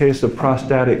you a case of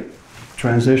prostatic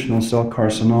transitional cell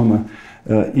carcinoma.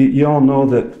 You all know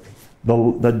that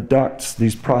the ducts,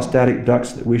 these prostatic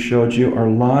ducts that we showed you, are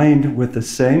lined with the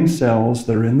same cells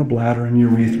that are in the bladder and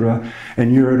urethra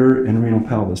and ureter and renal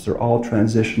pelvis. They're all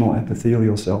transitional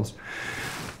epithelial cells.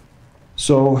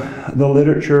 So the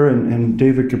literature, and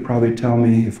David could probably tell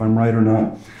me if I'm right or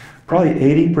not, probably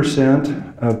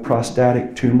 80% of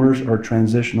prostatic tumors are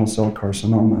transitional cell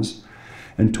carcinomas,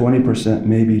 and 20%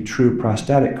 may be true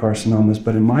prostatic carcinomas,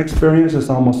 but in my experience, it's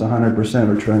almost 100%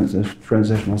 are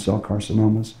transitional cell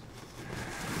carcinomas.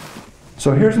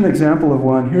 So here's an example of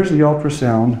one. Here's the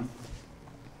ultrasound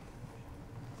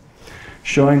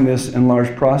showing this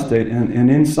enlarged prostate, and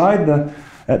inside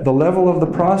at the level of the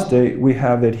prostate, we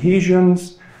have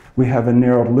adhesions, we have a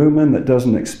narrowed lumen that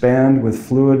doesn't expand with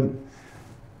fluid,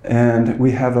 and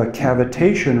we have a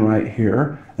cavitation right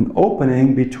here, an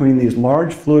opening between these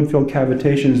large fluid-filled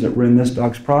cavitations that were in this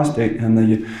dog's prostate and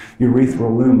the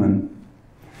urethral lumen.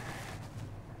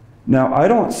 Now, I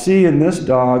don't see in this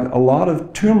dog a lot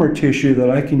of tumor tissue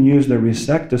that I can use the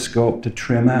resectoscope to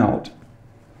trim out.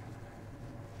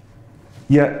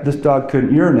 Yet, this dog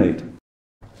couldn't urinate.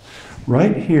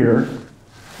 Right here,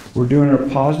 we're doing our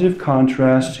positive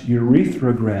contrast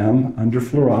urethrogram under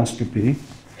fluoroscopy.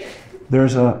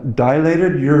 There's a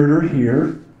dilated ureter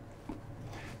here.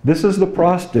 This is the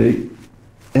prostate,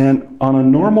 and on a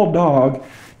normal dog,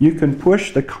 you can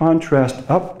push the contrast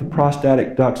up the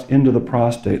prostatic ducts into the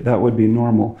prostate. That would be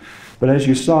normal. But as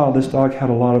you saw, this dog had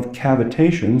a lot of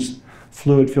cavitations,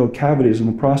 fluid-filled cavities in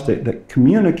the prostate that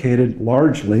communicated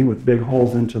largely with big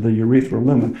holes into the urethral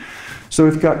lumen. So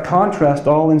we've got contrast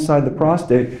all inside the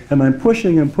prostate, and I'm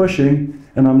pushing and pushing,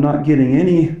 and I'm not getting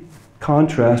any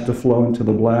contrast to flow into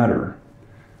the bladder.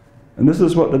 And this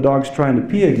is what the dog's trying to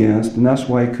pee against, and that's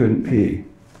why he couldn't pee.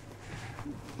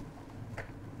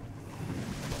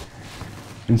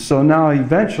 And so now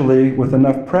eventually, with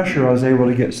enough pressure, I was able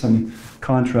to get some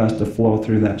contrast to flow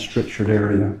through that strictured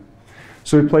area.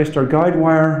 So we placed our guide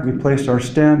wire, we placed our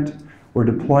stent, we're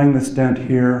deploying the stent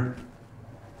here,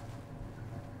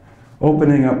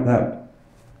 opening up that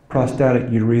prostatic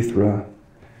urethra,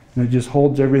 and it just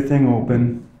holds everything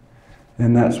open,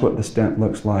 and that's what the stent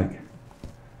looks like.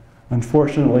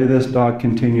 Unfortunately, this dog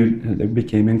continued, it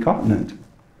became incontinent.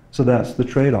 So that's the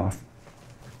trade-off.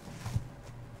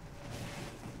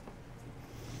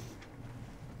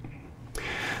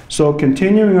 So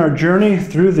continuing our journey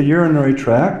through the urinary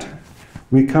tract,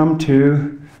 we come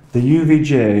to the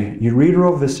UVJ,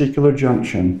 ureterovesicular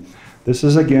junction. This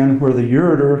is again where the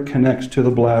ureter connects to the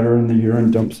bladder and the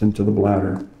urine dumps into the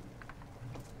bladder.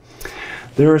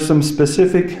 There are some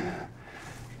specific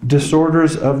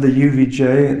disorders of the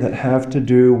UVJ that have to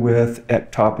do with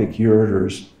ectopic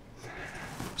ureters.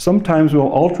 Sometimes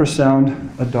we'll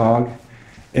ultrasound a dog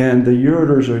and the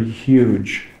ureters are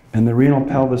huge and the renal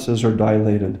pelvises are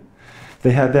dilated.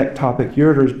 They have ectopic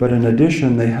ureters, but in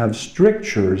addition they have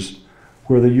strictures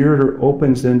where the ureter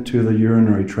opens into the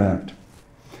urinary tract.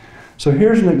 So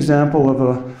here's an example of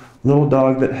a little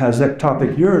dog that has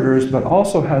ectopic ureters but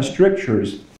also has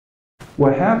strictures.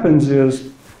 What happens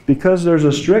is, because there's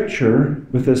a stricture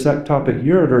with this ectopic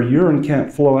ureter, urine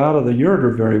can't flow out of the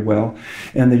ureter very well,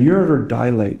 and the ureter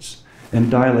dilates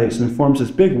and forms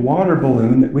this big water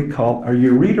balloon that we call a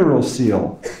ureteral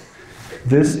seal.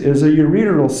 This is a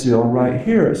ureteral seal right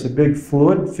here. It's a big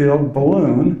fluid-filled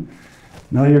balloon.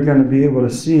 Now you're going to be able to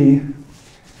see,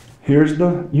 here's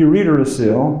the ureteral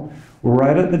seal,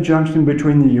 right at the junction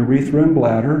between the urethra and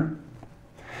bladder.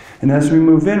 And as we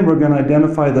move in, we're going to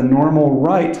identify the normal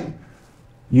right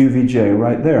UVJ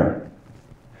right there.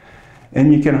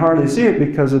 And you can hardly see it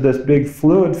because of this big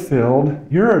fluid-filled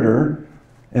ureter,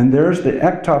 and there's the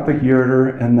ectopic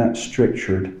ureter, and that's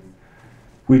strictured.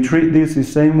 We treat these the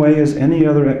same way as any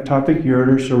other ectopic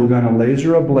ureter, so we're going to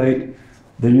laser ablate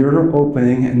the ureter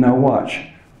opening, and now watch.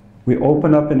 We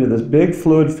open up into this big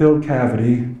fluid-filled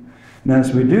cavity, and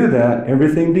as we do that,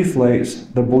 everything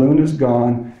deflates, the balloon is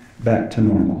gone, back to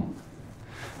normal.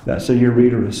 That's a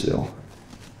ureteral seal.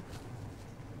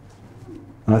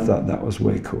 I thought that was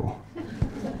way cool.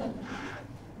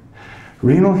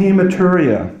 Renal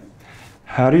hematuria.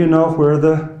 How do you know where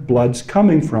the blood's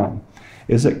coming from?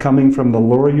 Is it coming from the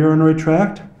lower urinary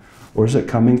tract, or is it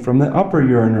coming from the upper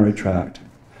urinary tract?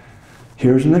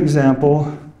 Here's an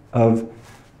example of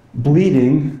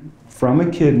bleeding from a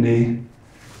kidney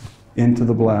into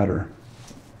the bladder.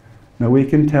 Now we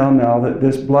can tell now that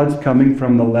this blood's coming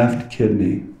from the left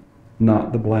kidney,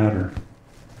 not the bladder.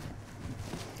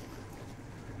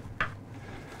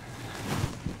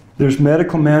 There's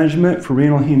medical management for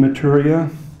renal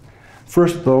hematuria.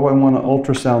 First, though, I want to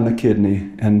ultrasound the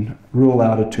kidney and rule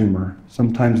out a tumor.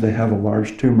 Sometimes they have a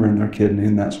large tumor in their kidney,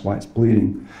 and that's why it's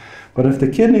bleeding. But if the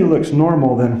kidney looks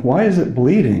normal, then why is it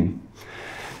bleeding?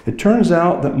 It turns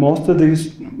out that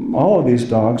all of these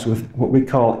dogs with what we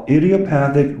call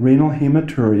idiopathic renal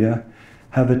hematuria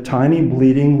have a tiny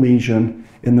bleeding lesion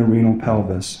in the renal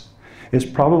pelvis. It's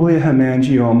probably a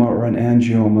hemangioma or an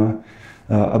angioma,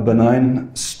 a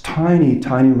benign,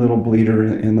 tiny little bleeder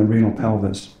in the renal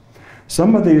pelvis.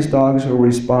 Some of these dogs will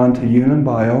respond to Yunnan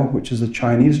Bio, which is a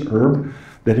Chinese herb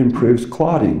that improves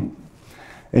clotting.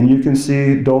 And you can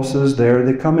see doses there.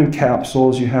 They come in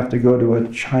capsules. You have to go to a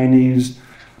Chinese,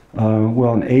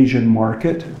 an Asian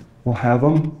market will have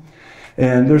them.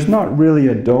 And there's not really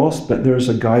a dose, but there's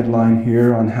a guideline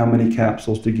here on how many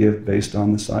capsules to give based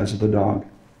on the size of the dog.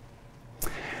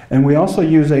 And we also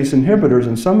use ACE inhibitors,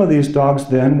 and some of these dogs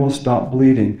then will stop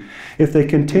bleeding. If they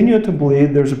continue to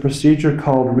bleed, there's a procedure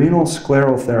called renal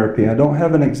sclerotherapy. I don't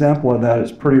have an example of that.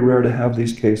 It's pretty rare to have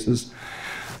these cases.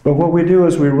 But what we do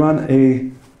is we run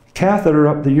a catheter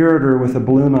up the ureter with a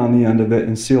balloon on the end of it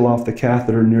and seal off the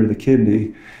catheter near the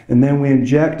kidney. And then we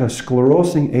inject a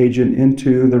sclerosing agent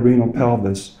into the renal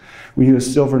pelvis. We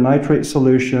use silver nitrate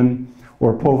solution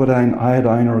or povidone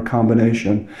iodine or a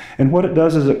combination. And what it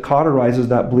does is it cauterizes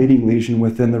that bleeding lesion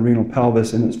within the renal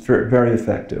pelvis, and it's very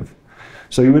effective.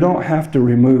 So we don't have to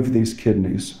remove these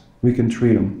kidneys. We can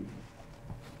treat them.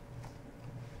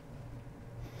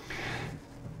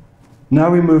 Now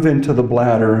we move into the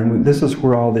bladder, and this is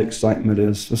where all the excitement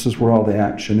is. This is where all the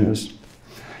action is.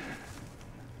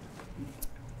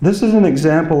 This is an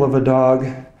example of a dog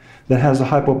that has a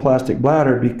hypoplastic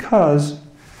bladder because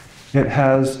it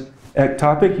has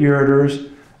ectopic ureters,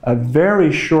 a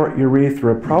very short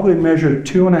urethra, probably measured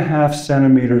 2.5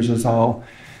 centimeters is all,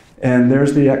 and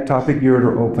there's the ectopic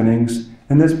ureter openings,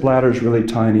 and this bladder is really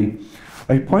tiny.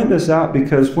 I point this out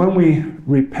because when we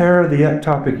repair the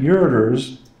ectopic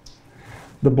ureters,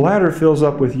 the bladder fills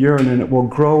up with urine and it will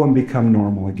grow and become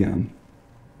normal again.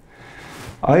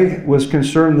 I was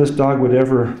concerned this dog would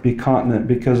ever be continent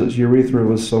because its urethra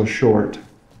was so short.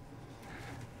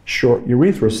 Short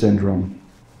urethra syndrome.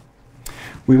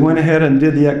 We went ahead and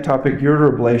did the ectopic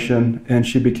ureter ablation, and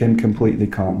she became completely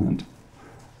continent.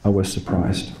 I was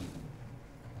surprised.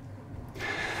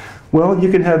 Well,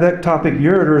 you can have ectopic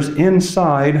ureters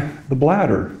inside the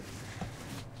bladder.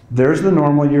 There's the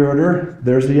normal ureter,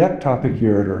 there's the ectopic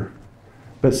ureter.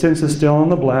 But since it's still in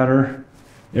the bladder,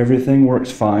 everything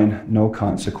works fine, no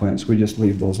consequence. We just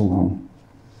leave those alone.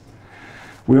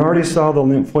 We already saw the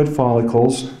lymphoid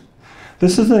follicles.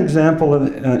 This is an example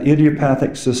of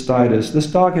idiopathic cystitis. This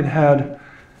dog had had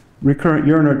recurrent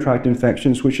urinary tract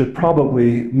infections, which is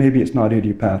probably, maybe it's not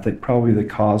idiopathic, probably the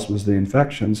cause was the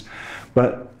infections.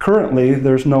 But currently,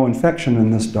 there's no infection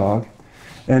in this dog.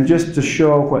 And just to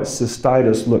show what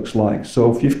cystitis looks like.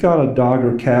 So if you've got a dog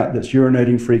or cat that's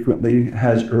urinating frequently,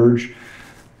 has urge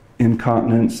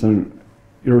incontinence and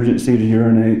urgency to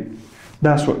urinate,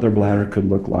 that's what their bladder could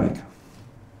look like.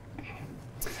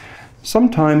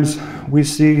 Sometimes we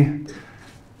see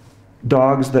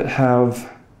dogs that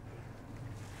have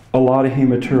a lot of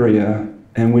hematuria,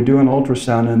 and we do an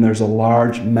ultrasound and there's a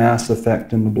large mass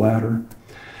effect in the bladder.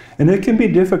 And it can be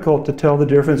difficult to tell the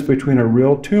difference between a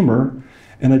real tumor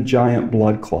and a giant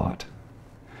blood clot.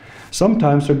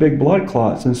 Sometimes they're big blood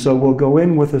clots, and so we'll go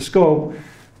in with a scope,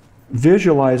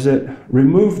 visualize it,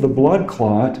 remove the blood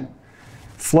clot,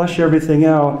 flush everything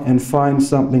out, and find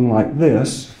something like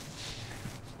this.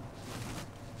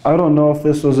 I don't know if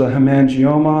this was a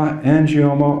hemangioma,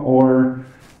 angioma, or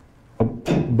a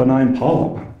benign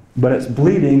polyp, but it's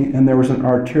bleeding and there was an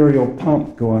arterial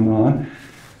pump going on.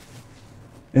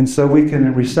 And so we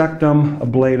can resect them,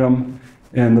 ablate them,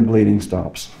 and the bleeding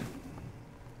stops.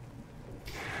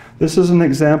 This is an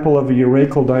example of a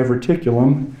urachal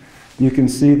diverticulum. You can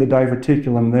see the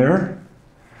diverticulum there.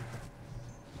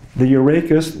 The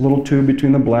urachus, little tube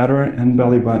between the bladder and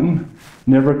belly button,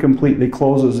 never completely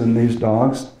closes in these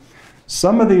dogs.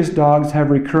 Some of these dogs have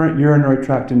recurrent urinary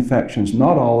tract infections.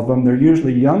 Not all of them. They're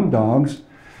usually young dogs.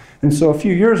 And so a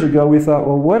few years ago we thought,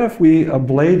 well, what if we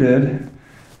ablated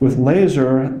with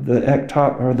laser the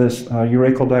this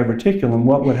urachal diverticulum,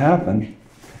 what would happen?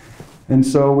 And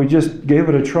so we just gave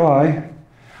it a try.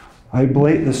 I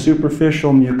ablate the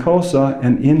superficial mucosa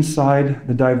and inside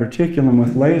the diverticulum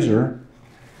with laser.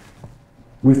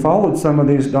 We followed some of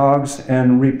these dogs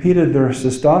and repeated their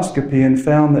cystoscopy and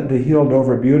found that they healed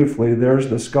over beautifully.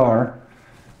 There's the scar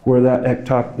where that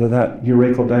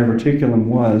urachal diverticulum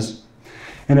was.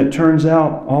 And it turns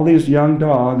out all these young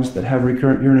dogs that have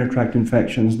recurrent urinary tract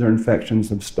infections, their infections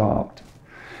have stopped.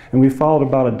 And we followed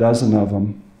about a dozen of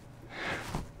them.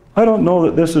 I don't know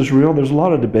that this is real. There's a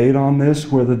lot of debate on this,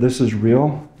 whether this is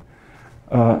real.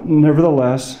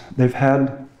 Nevertheless, they've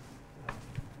had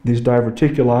these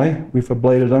diverticuli, we've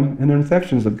ablated them, and their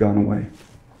infections have gone away.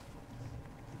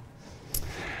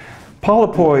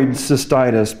 Polypoid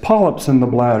cystitis, polyps in the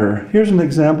bladder. Here's an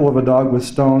example of a dog with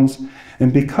stones,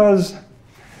 and because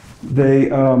they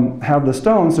have the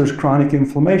stones, there's chronic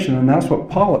inflammation, and that's what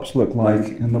polyps look like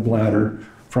in the bladder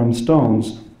from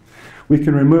stones. We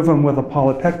can remove them with a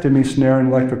polypectomy snare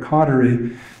and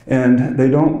electrocautery, and they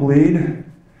don't bleed.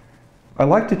 I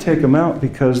like to take them out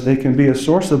because they can be a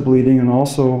source of bleeding and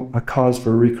also a cause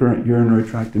for recurrent urinary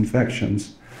tract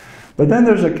infections. But then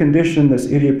there's a condition that's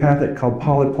idiopathic called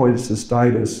polypoid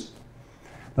cystitis.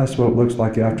 That's what it looks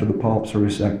like after the polyps are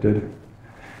resected.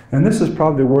 And this is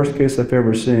probably the worst case I've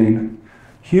ever seen.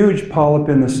 Huge polyp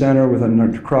in the center with a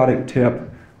necrotic tip,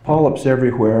 polyps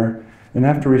everywhere, and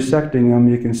after resecting them,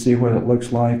 you can see what it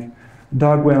looks like. The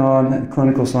dog went on,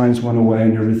 clinical signs went away,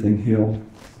 and everything healed.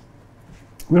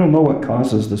 We don't know what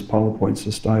causes this polypoid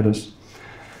cystitis.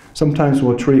 Sometimes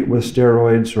we'll treat with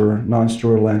steroids or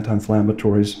non-steroidal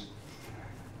anti-inflammatories.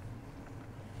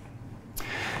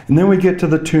 And then we get to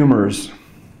the tumors.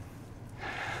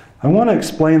 I want to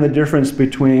explain the difference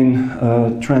between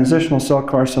transitional cell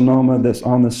carcinoma that's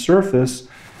on the surface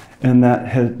and that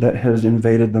has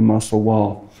invaded the muscle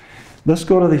wall. Let's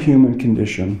go to the human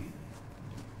condition.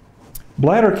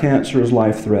 Bladder cancer is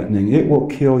life-threatening. It will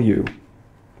kill you.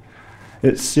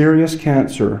 It's serious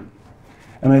cancer.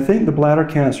 And I think the bladder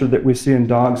cancer that we see in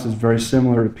dogs is very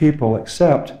similar to people,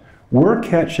 except we're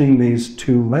catching these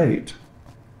too late.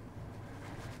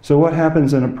 So what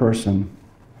happens in a person?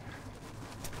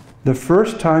 The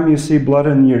first time you see blood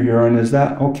in your urine, is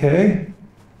that okay?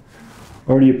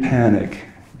 Or do you panic?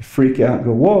 You freak out and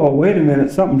go, whoa, wait a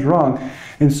minute, something's wrong.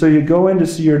 And so you go in to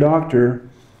see your doctor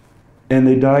and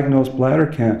they diagnose bladder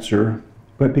cancer,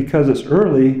 but because it's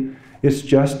early, it's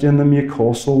just in the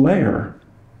mucosal layer.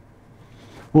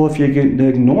 Well, if you can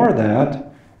ignore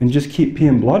that and just keep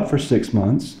peeing blood for 6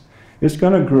 months, it's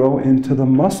going to grow into the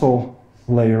muscle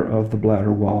layer of the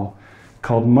bladder wall,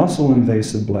 called muscle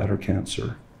invasive bladder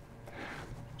cancer.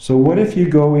 So what if you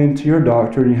go into your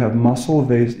doctor and you have muscle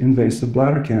invasive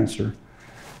bladder cancer?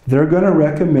 They're going to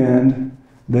recommend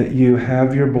that you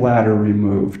have your bladder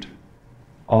removed,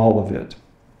 all of it.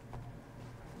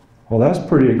 Well, that's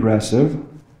pretty aggressive.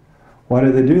 Why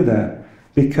do they do that?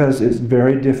 Because it's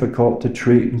very difficult to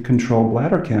treat and control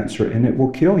bladder cancer, and it will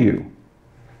kill you.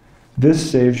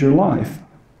 This saves your life.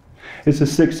 It's a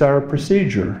 6-hour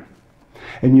procedure,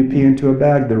 and you pee into a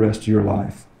bag the rest of your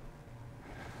life.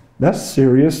 That's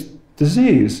serious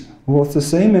disease. Well, it's the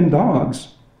same in dogs.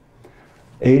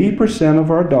 80% of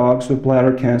our dogs with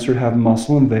bladder cancer have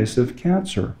muscle-invasive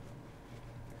cancer.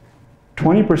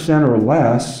 20% or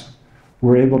less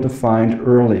we're able to find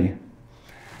early.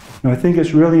 Now, I think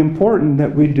it's really important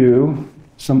that we do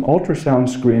some ultrasound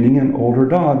screening in older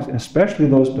dogs, especially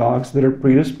those dogs that are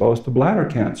predisposed to bladder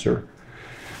cancer.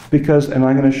 Because, and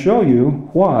I'm going to show you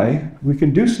why we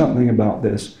can do something about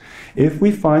this. If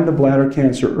we find the bladder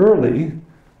cancer early,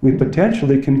 we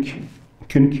potentially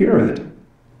can cure it.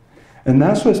 And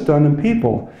that's what's done in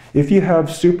people. If you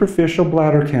have superficial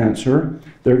bladder cancer,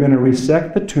 they're going to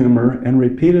resect the tumor and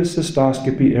repeat a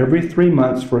cystoscopy every 3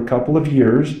 months for a couple of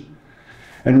years,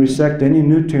 and resect any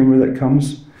new tumor that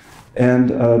comes,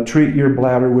 and treat your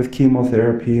bladder with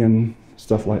chemotherapy and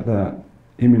stuff like that,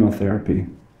 immunotherapy.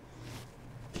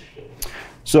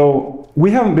 So we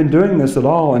haven't been doing this at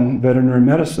all in veterinary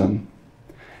medicine.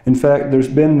 In fact, there's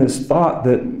been this thought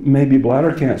that maybe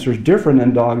bladder cancer is different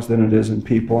in dogs than it is in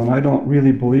people, and I don't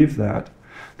really believe that.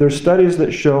 There's studies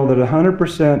that show that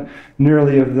 100%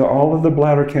 nearly of all of the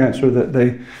bladder cancer that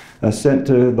they sent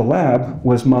to the lab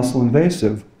was muscle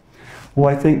invasive. Well,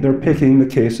 I think they're picking the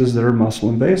cases that are muscle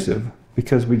invasive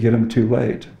because we get them too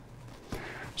late.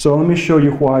 So let me show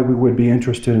you why we would be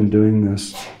interested in doing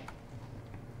this.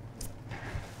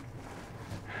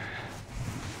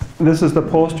 This is the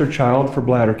poster child for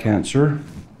bladder cancer,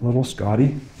 little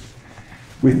Scotty.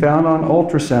 We found on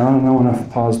ultrasound, and I want to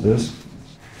pause this.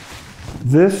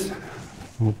 This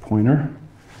little pointer,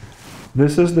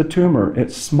 this is the tumor.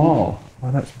 It's small.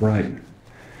 Oh, that's bright.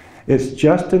 It's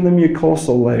just in the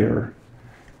mucosal layer.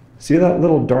 See that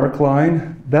little dark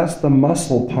line? That's the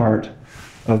muscle part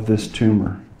of this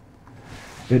tumor.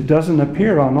 It doesn't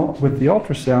appear with the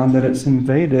ultrasound that it's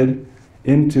invaded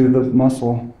into the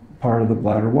muscle part of the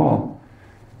bladder wall.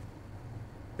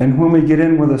 And when we get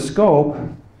in with a scope,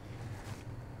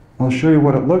 I'll show you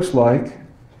what it looks like.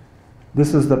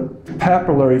 This is the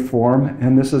papillary form,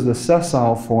 and this is the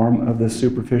sessile form of this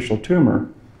superficial tumor.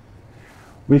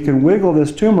 We can wiggle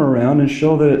this tumor around and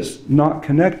show that it's not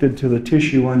connected to the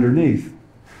tissue underneath.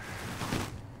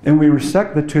 And we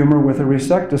resect the tumor with a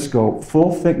resectoscope,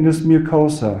 full thickness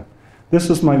mucosa. This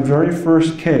is my very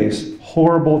first case.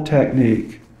 Horrible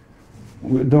technique.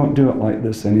 We don't do it like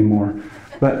this anymore.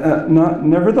 But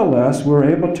nevertheless, we're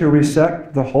able to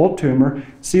resect the whole tumor.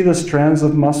 See the strands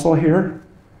of muscle here?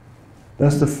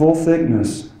 That's the full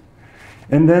thickness.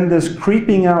 And then this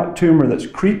creeping out tumor that's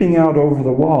creeping out over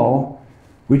the wall,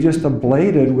 we just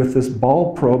ablated with this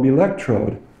ball probe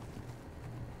electrode.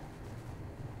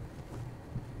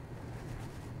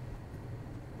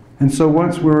 And so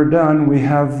once we're done, we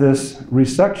have this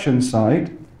resection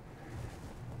site,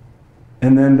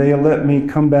 and then they let me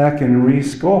come back and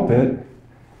re-scope it,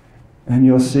 and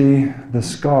you'll see the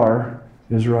scar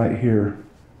is right here.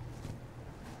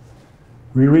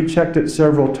 We rechecked it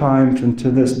several times, and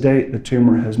to this date, the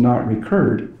tumor has not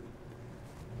recurred.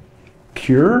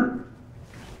 Cure?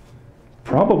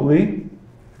 Probably.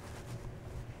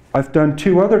 I've done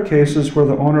 2 other cases where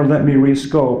the owner let me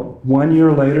re-scope 1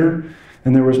 year later,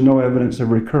 and there was no evidence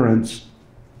of recurrence.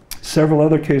 Several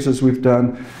other cases we've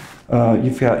done,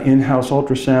 you've got in-house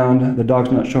ultrasound, the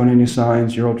dog's not showing any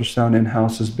signs, your ultrasound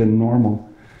in-house has been normal.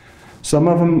 Some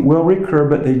of them will recur,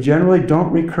 but they generally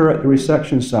don't recur at the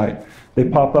resection site. They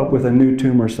pop up with a new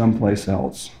tumor someplace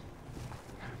else.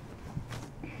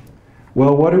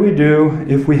 Well, what do we do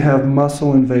if we have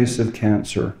muscle-invasive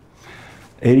cancer?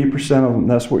 80% of them,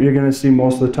 that's what you're going to see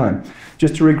most of the time.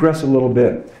 Just to regress a little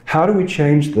bit, how do we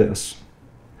change this?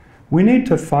 We need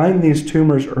to find these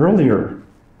tumors earlier.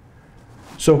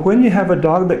 So when you have a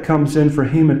dog that comes in for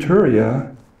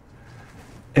hematuria,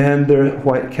 and their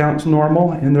white count's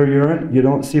normal in their urine, you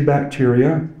don't see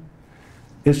bacteria,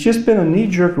 it's just been a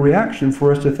knee-jerk reaction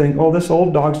for us to think, oh, this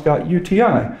old dog's got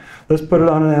UTI. Let's put it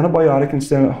on an antibiotic and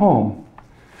send it home.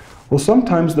 Well,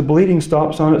 sometimes the bleeding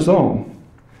stops on its own.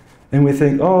 And we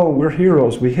think, oh, we're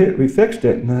heroes. We fixed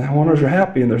it, and the owners are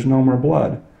happy, and there's no more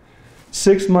blood.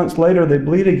 6 months later, they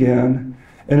bleed again,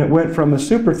 and it went from a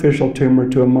superficial tumor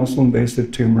to a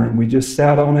muscle-invasive tumor, and we just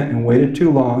sat on it and waited too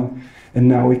long, and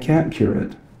now we can't cure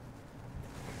it.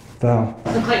 Val.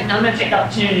 So Clayton, I'm going to take the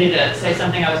opportunity to say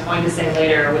something I was going to say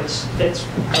later, which fits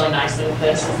really nicely with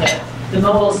this, is that the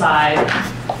mobile side,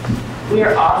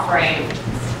 we're offering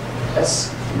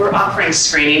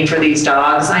screening for these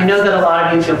dogs. I know that a lot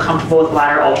of you feel comfortable with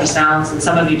bladder ultrasounds, and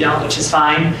some of you don't, which is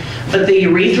fine. But the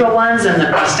urethral ones and the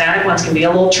prostatic ones can be a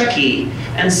little tricky.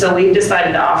 And so we've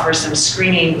decided to offer some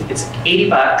screening. It's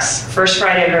 $80, first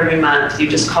Friday of every month. You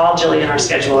just call Jillian, our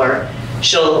scheduler,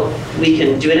 we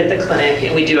can do it at the clinic,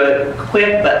 and we do a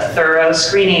quick but thorough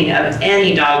screening of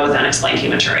any dog with unexplained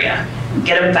hematuria.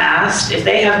 Get them fast. If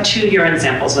they have 2 urine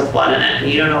samples with blood in it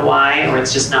and you don't know why, or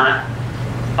it's just not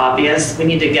obvious, we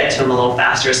need to get to them a little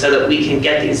faster so that we can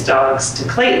get these dogs to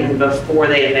Clayton before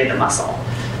they invade the muscle.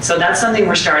 So that's something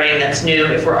we're starting that's new.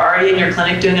 If we're already in your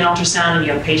clinic doing an ultrasound and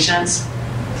you have patients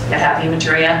that have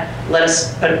hematuria, let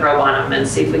us put a probe on them and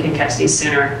see if we can catch these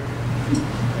sooner.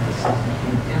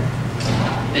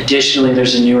 Additionally,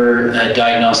 there's a newer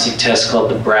diagnostic test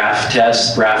called the BRAF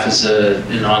test. BRAF is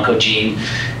an oncogene.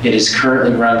 It is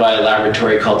currently run by a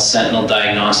laboratory called Sentinel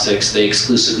Diagnostics. They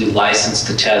exclusively licensed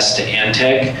the test to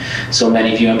Antec. So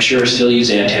many of you, I'm sure, still use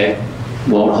Antec.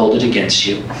 Won't hold it against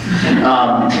you.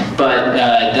 But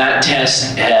that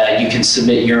test, you can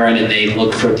submit urine and they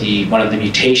look for one of the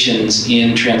mutations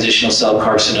in transitional cell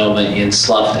carcinoma in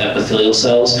sloughed epithelial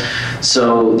cells.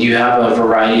 So you have a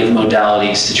variety of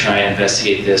modalities to try and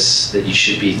investigate this that you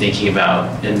should be thinking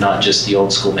about, and not just the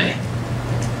old school May.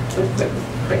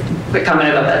 Quick comment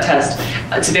about that test.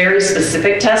 It's a very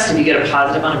specific test. If you get a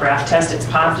positive on a BRAF test, it's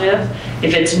positive.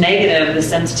 If it's negative, the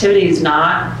sensitivity is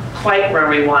not quite where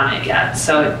we want it yet.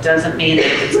 So it doesn't mean that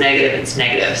if it's negative, it's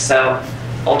negative. So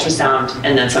ultrasound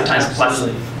and then sometimes plus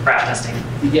BRAF testing.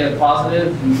 If you get a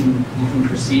positive, you can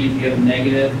proceed. If you have a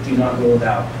negative, do not go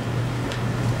without.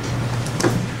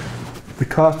 The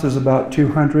cost is about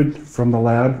 $200 from the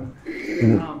lab.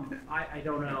 I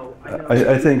don't know.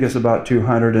 I think it's about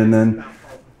 $200, and then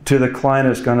to the client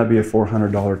it's going to be a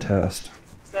 $400 test.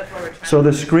 So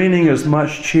the screening is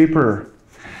much cheaper.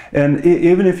 And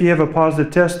even if you have a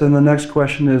positive test, then the next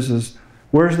question is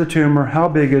where's the tumor? How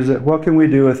big is it? What can we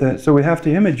do with it? So we have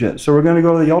to image it. So we're going to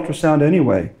go to the ultrasound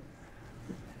anyway.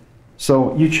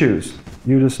 So you choose.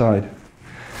 You decide.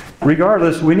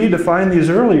 Regardless, we need to find these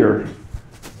earlier.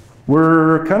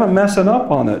 We're kind of messing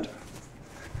up on it.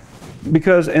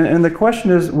 Because, and the question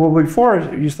is, well, before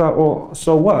you thought, well,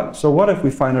 so what? So what if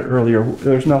we find it earlier?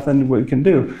 There's nothing we can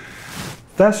do.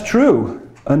 That's true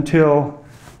until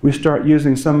we start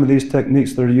using some of these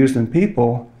techniques that are used in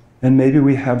people, and maybe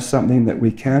we have something that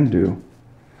we can do.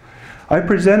 I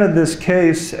presented this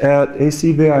case at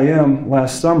ACVIM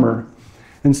last summer,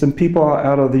 and some people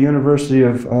out of the University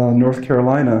of North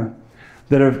Carolina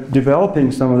that are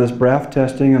developing some of this BRAF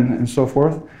testing and so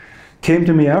forth came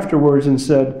to me afterwards and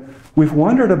said, we've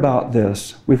wondered about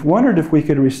this. We've wondered if we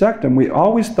could resect them. We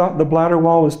always thought the bladder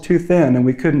wall was too thin and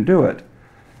we couldn't do it.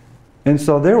 And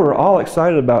so they were all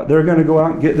excited about it. They're going to go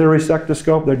out and get their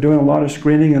resectoscope. They're doing a lot of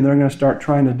screening and they're going to start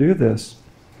trying to do this.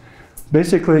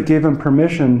 Basically, it gave them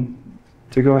permission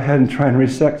to go ahead and try and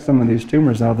resect some of these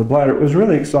tumors out of the bladder. It was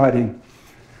really exciting.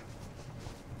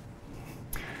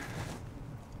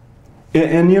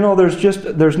 And you know,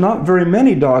 there's not very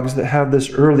many dogs that have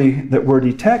this early, that we're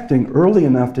detecting early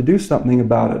enough to do something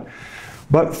about it.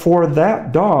 But for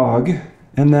that dog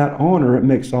and that owner, it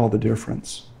makes all the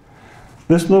difference.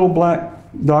 This little black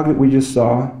dog that we just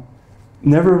saw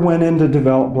never went in to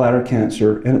develop bladder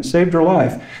cancer, and it saved her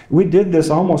life. We did this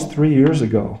almost 3 years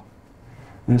ago,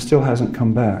 and it still hasn't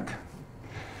come back.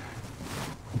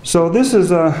 So this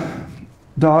is a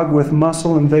dog with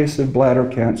muscle-invasive bladder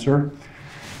cancer.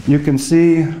 You can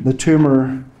see the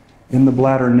tumor in the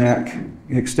bladder neck.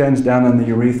 It extends down in the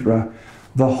urethra.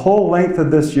 The whole length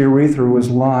of this urethra was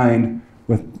lined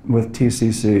with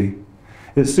TCC.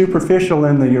 It's superficial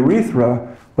in the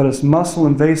urethra, but it's muscle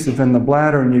invasive in the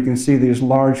bladder, and you can see these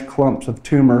large clumps of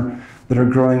tumor that are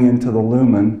growing into the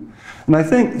lumen. And I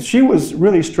think she was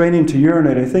really straining to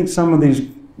urinate. I think some of these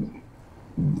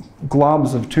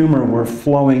globs of tumor were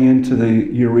flowing into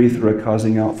the urethra,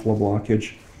 causing outflow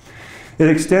blockage. It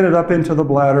extended up into the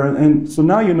bladder, and so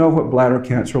now you know what bladder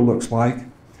cancer looks like.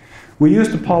 We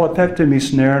used a polypectomy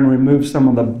snare and removed some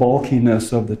of the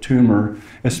bulkiness of the tumor,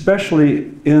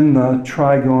 especially in the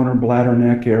trigone or bladder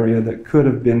neck area that could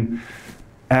have been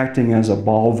acting as a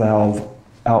ball valve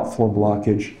outflow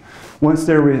blockage. Once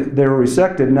they were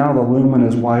resected, now the lumen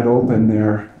is wide open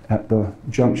there at the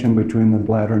junction between the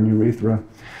bladder and urethra.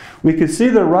 We could see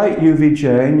the right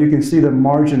UVJ, and you can see the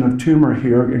margin of tumor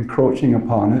here encroaching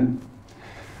upon it.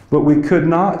 But we could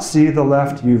not see the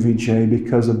left UVJ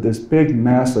because of this big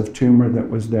mass of tumor that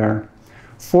was there.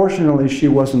 Fortunately, she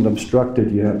wasn't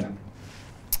obstructed yet.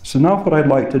 So now what I'd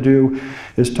like to do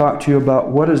is talk to you about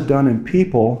what is done in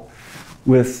people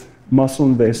with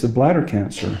muscle-invasive bladder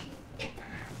cancer.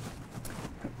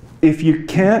 If you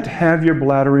can't have your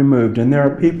bladder removed, and there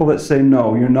are people that say,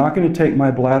 no, you're not going to take my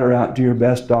bladder out, do your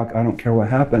best, doc, I don't care what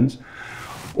happens.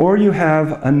 Or you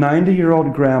have a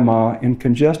 90-year-old grandma in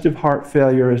congestive heart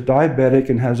failure, is diabetic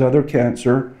and has other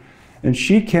cancer, and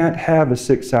she can't have a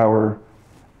 6-hour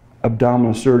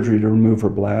abdominal surgery to remove her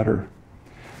bladder.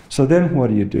 So then what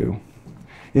do?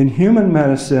 In human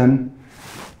medicine,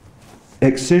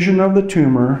 excision of the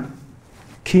tumor,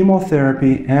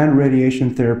 chemotherapy, and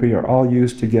radiation therapy are all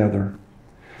used together.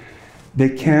 They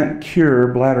can't cure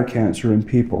bladder cancer in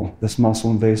people, this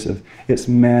muscle invasive. It's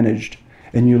managed,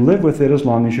 and you live with it as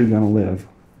long as you're going to live.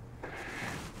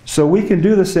 So we can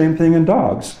do the same thing in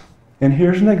dogs. And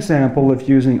here's an example of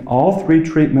using all three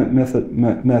treatment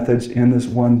methods in this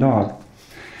one dog.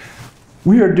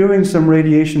 We are doing some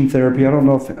radiation therapy. I don't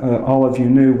know if all of you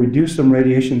knew, we do some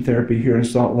radiation therapy here in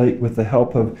Salt Lake with the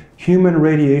help of human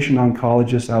radiation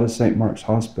oncologists out of St. Mark's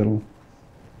Hospital.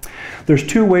 There's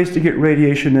two ways to get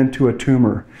radiation into a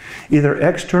tumor. Either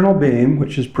external beam,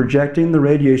 which is projecting the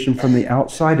radiation from the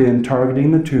outside in,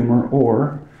 targeting the tumor,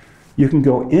 or you can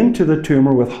go into the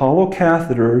tumor with hollow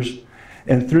catheters,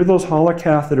 and through those hollow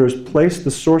catheters, place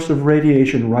the source of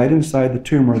radiation right inside the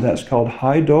tumor. That's called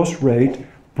high-dose rate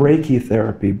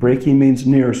brachytherapy. Brachy means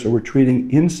near, so we're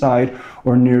treating inside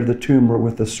or near the tumor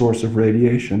with the source of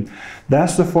radiation.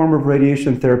 That's the form of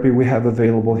radiation therapy we have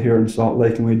available here in Salt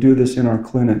Lake, and we do this in our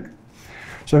clinic.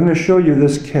 So I'm going to show you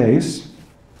this case.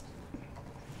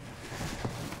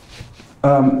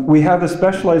 We have a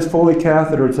specialized Foley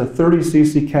catheter. It's a 30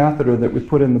 cc catheter that we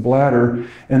put in the bladder,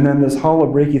 and then this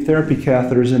hollow brachytherapy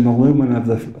catheter is in the lumen of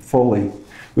the Foley.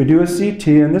 We do a CT,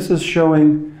 and this is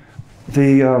showing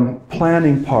the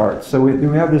planning part. So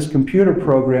we have this computer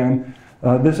program.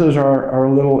 This is our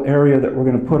little area that we're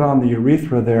going to put on the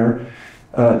urethra there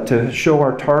to show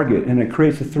our target, and it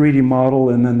creates a 3D model,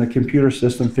 and then the computer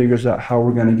system figures out how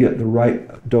we're going to get the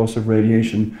right dose of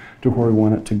radiation to where we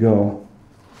want it to go.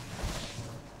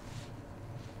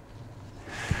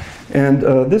 And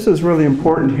this is really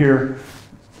important here.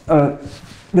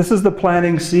 This is the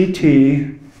planning CT.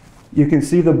 You can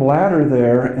see the bladder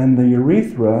there and the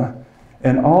urethra,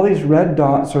 and all these red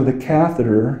dots are the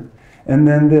catheter, and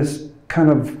then this kind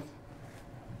of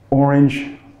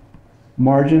orange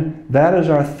margin, that is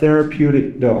our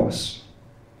therapeutic dose.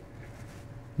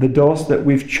 The dose that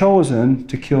we've chosen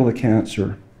to kill the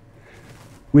cancer.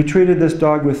 We treated this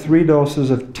dog with 3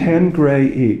 doses of 10 gray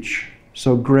each.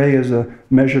 So gray is a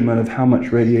measurement of how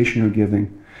much radiation you're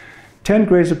giving. 10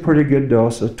 gray is a pretty good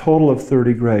dose, a total of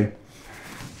 30 gray.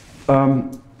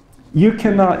 You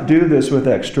cannot do this with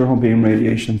external beam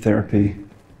radiation therapy.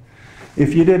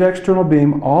 If you did external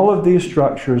beam, all of these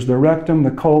structures, the rectum,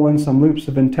 the colon, some loops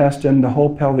of intestine, the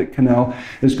whole pelvic canal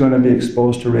is going to be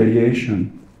exposed to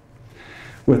radiation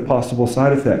with possible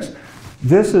side effects.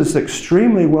 This is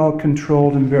extremely well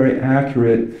controlled and very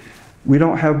accurate. We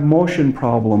don't have motion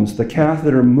problems. The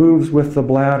catheter moves with the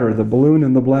bladder. The balloon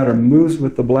in the bladder moves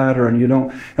with the bladder, and you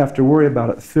don't have to worry about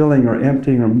it filling or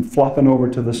emptying or flopping over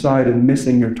to the side and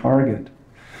missing your target.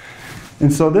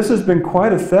 And so this has been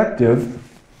quite effective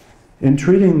in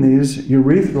treating these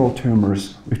urethral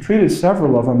tumors. We've treated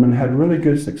several of them and had really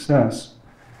good success.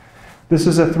 This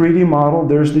is a 3D model.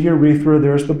 There's the urethra,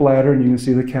 there's the bladder, and you can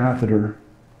see the catheter.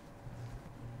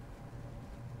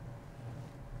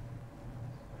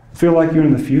 Feel like you're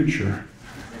in the future.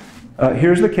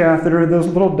 Here's the catheter. Those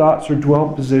little dots are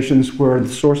dwell positions where the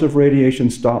source of radiation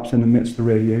stops and emits the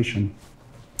radiation.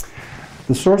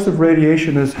 The source of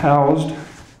radiation is housed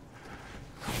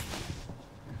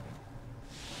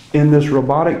in this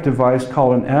robotic device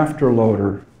called an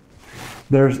afterloader.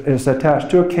 It's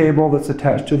attached to a cable that's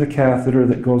attached to the catheter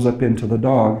that goes up into the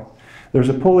dog. There's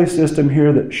a pulley system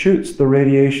here that shoots the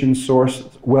radiation source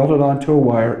welded onto a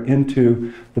wire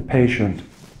into the patient.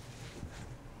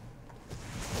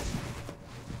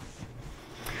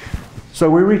 So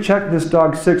we rechecked this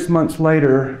dog 6 months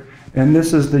later, and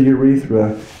this is the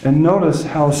urethra. And notice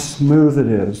how smooth it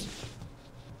is.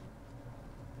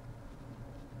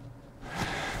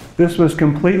 This was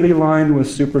completely lined with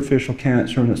superficial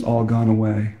cancer, and it's all gone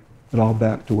away. It all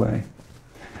backed away.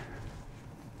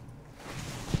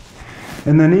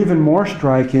 And then even more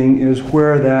striking is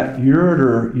where that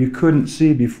ureter you couldn't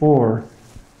see before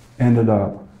ended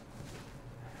up.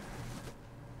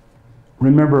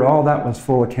 Remember, all that was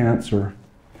full of cancer.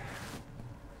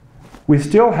 We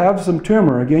still have some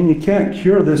tumor. Again, you can't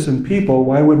cure this in people.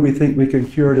 Why would we think we can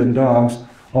cure it in dogs?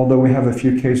 Although we have a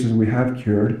few cases we have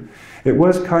cured. It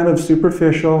was kind of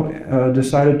superficial.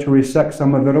 Decided to resect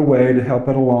some of it away to help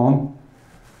it along.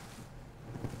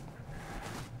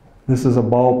 This is a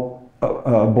ball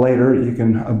ablator you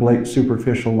can ablate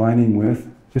superficial lining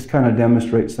with. Just kind of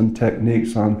demonstrate some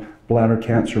techniques on bladder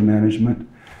cancer management.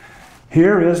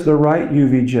 Here is the right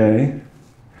UVJ.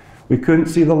 We couldn't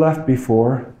see the left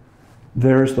before.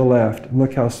 There's the left.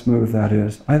 Look how smooth that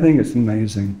is. I think it's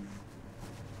amazing.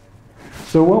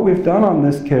 So what we've done on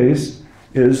this case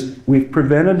is we've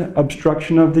prevented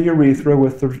obstruction of the urethra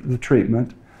with the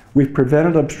treatment. We've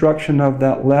prevented obstruction of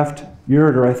that left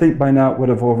ureter. I think by now it would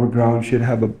have overgrown. She'd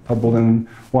have a balloon,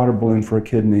 water balloon for a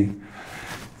kidney.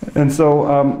 And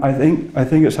so I think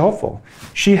it's helpful.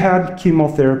 She had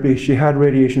chemotherapy, she had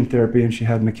radiation therapy, and she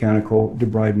had mechanical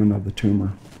debridement of the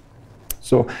tumor.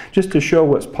 So just to show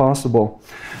what's possible,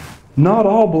 not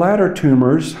all bladder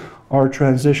tumors are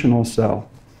transitional cell.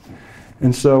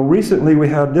 And so recently we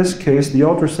had this case. The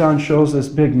ultrasound shows this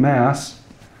big mass.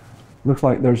 Looks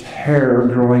like there's hair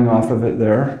growing off of it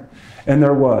there. And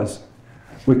there was.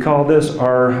 We call this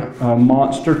our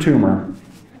monster tumor.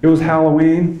 It was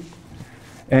Halloween,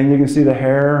 and you can see the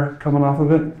hair coming off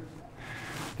of it.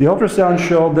 The ultrasound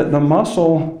showed that the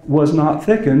muscle was not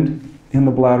thickened in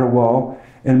the bladder wall,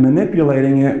 and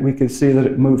manipulating it, we could see that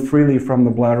it moved freely from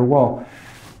the bladder wall.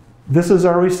 This is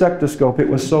our resectoscope. It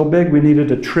was so big we needed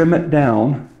to trim it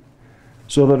down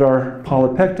so that our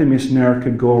polypectomy snare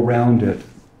could go around it.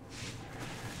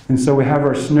 And so we have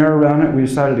our snare around it. We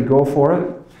decided to go for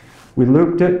it. We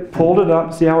looped it, pulled it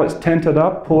up. See how it's tented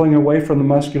up, pulling away from the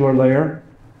muscular layer,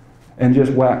 and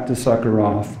just whacked the sucker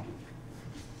off.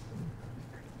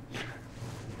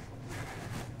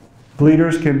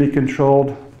 Bleeders can be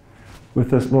controlled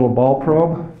with this little ball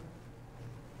probe.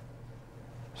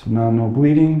 So now no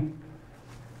bleeding.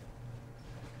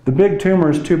 The big tumor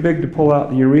is too big to pull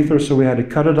out the urethra, so we had to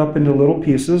cut it up into little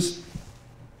pieces.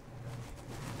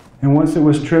 And once it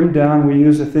was trimmed down, we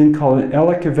used a thing called an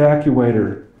Ehrlich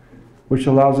evacuator, which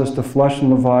allows us to flush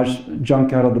and lavage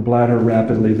junk out of the bladder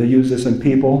rapidly. They use this in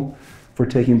people for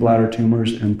taking bladder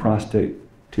tumors and prostate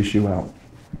tissue out.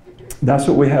 That's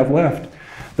what we have left.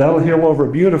 That'll heal over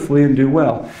beautifully and do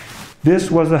well.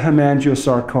 This was a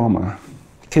hemangiosarcoma.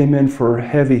 Came in for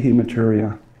heavy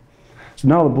hematuria. So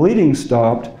now the bleeding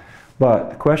stopped, but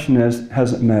the question is,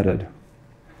 has it meted?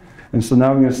 And so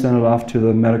now we're going to send it off to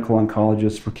the medical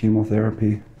oncologist for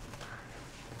chemotherapy.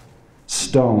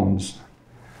 Stones.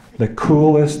 The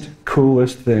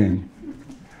coolest thing.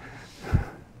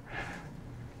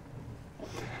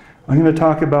 I'm going to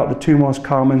talk about the two most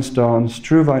common stones,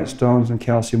 struvite stones and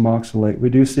calcium oxalate. We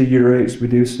do see urates, we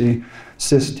do see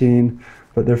cysteine,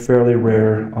 but they're fairly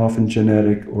rare, often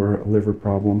genetic or a liver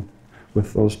problem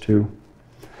with those two.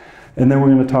 And then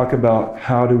we're going to talk about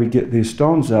how do we get these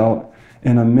stones out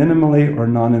in a minimally or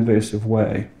non-invasive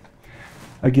way.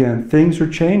 Again, things are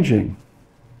changing.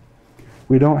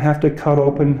 We don't have to cut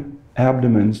open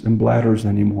abdomens and bladders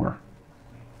anymore.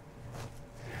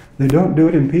 They don't do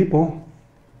it in people.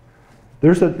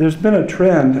 There's been a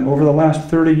trend over the last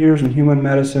 30 years in human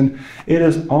medicine. It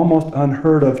is almost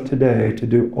unheard of today to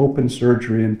do open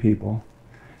surgery in people.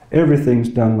 Everything's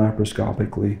done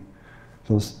laparoscopically,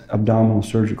 those abdominal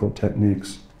surgical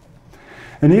techniques.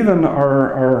 And even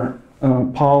our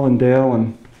Paul and Dale,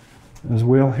 and is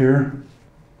Will here?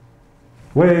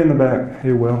 Way in the back,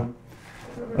 hey Will,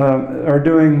 are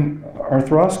doing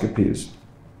arthroscopies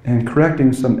and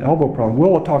correcting some elbow problems.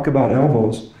 Will talk about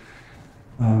elbows.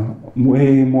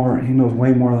 Way more, he knows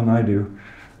way more than I do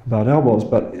about elbows,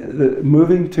 but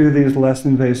moving to these less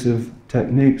invasive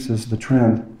techniques is the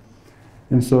trend.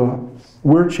 And so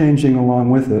we're changing along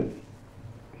with it.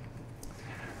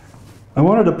 I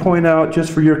wanted to point out,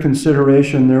 just for your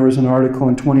consideration, there was an article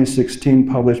in 2016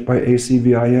 published by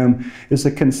ACVIM. It's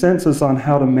a consensus on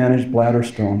how to manage bladder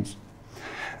stones.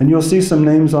 And you'll see some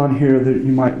names on here that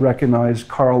you might recognize: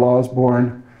 Carl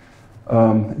Osborne,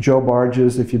 Joe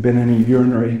Barges, if you've been in any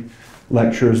urinary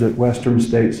lectures at Western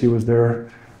States, he was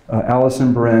there.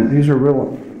 Allison Brent. These are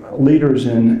real leaders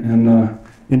in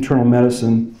internal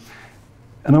medicine.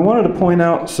 And I wanted to point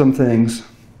out some things.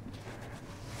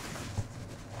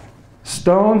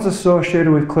 Stones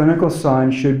associated with clinical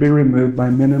signs should be removed by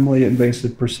minimally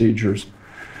invasive procedures,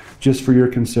 just for your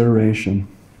consideration.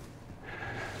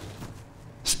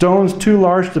 Stones too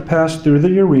large to pass through the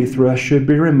urethra should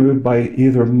be removed by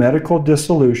either medical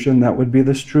dissolution, that would be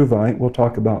the struvite, we'll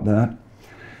talk about that,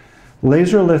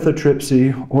 laser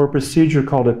lithotripsy, or a procedure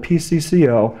called a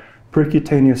PCCL,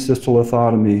 percutaneous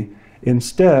cystolithotomy,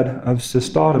 instead of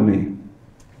cystotomy.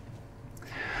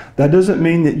 That doesn't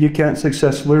mean that you can't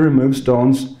successfully remove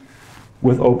stones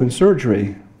with open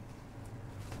surgery.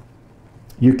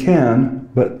 You can,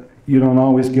 but you don't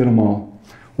always get them all.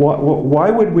 Why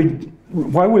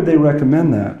would they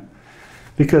recommend that?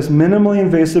 Because minimally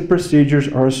invasive procedures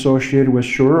are associated with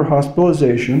shorter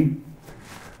hospitalization.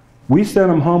 We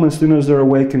send them home as soon as they're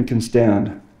awake and can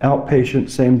stand. Outpatient,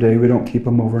 same day, we don't keep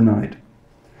them overnight.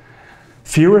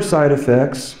 Fewer side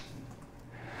effects.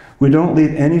 We don't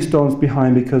leave any stones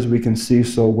behind because we can see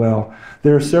so well.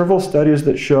 There are several studies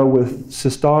that show with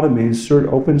cystotomies,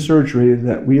 open surgery,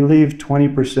 that we leave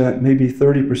 20%, maybe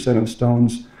 30% of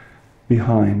stones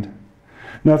behind.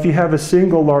 Now, if you have a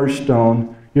single large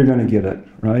stone, you're going to get it,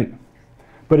 right?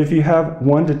 But if you have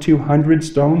 100 to 200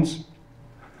 stones,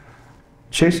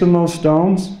 chasing those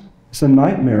stones, it's a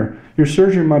nightmare. Your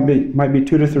surgery might be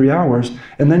 2 to 3 hours,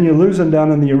 and then you lose them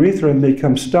down in the urethra and they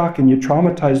become stuck, and you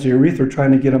traumatize the urethra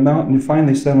trying to get them out, and you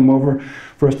finally send them over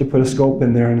for us to put a scope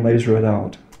in there and laser it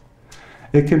out.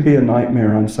 It can be a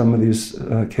nightmare on some of these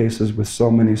cases with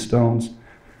so many stones.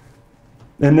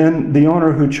 And then the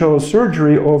owner who chose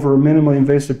surgery over a minimally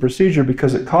invasive procedure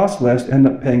because it costs less end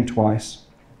up paying twice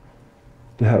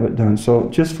to have it done. So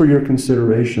just for your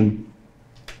consideration.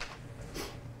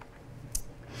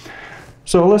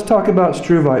 So let's talk about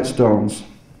struvite stones.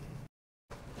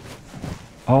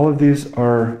 All of these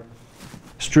are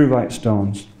struvite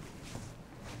stones.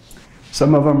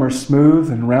 Some of them are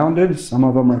smooth and rounded, some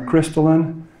of them are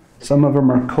crystalline, some of them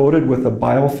are coated with a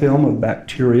biofilm of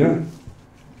bacteria.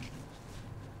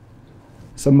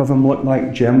 Some of them look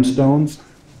like gemstones,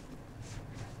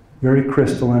 very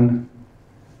crystalline.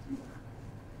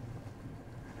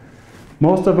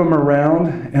 Most of them are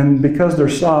round, and because they're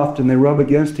soft and they rub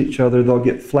against each other, they'll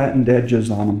get flattened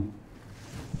edges on them.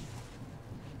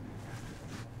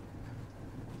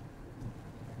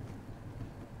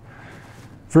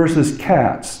 Versus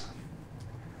cats.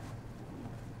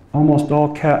 Almost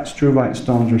all cat struvite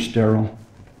stones are sterile.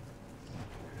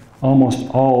 Almost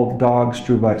all dog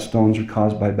struvite stones are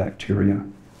caused by bacteria.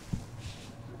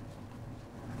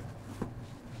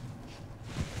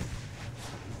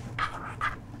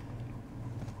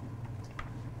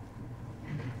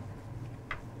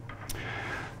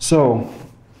 So,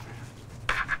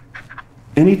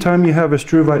 anytime you have a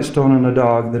struvite stone in a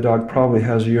dog, the dog probably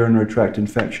has a urinary tract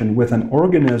infection with an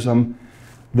organism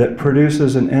that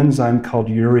produces an enzyme called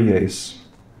urease.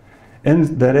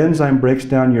 And that enzyme breaks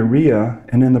down urea,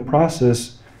 and in the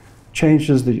process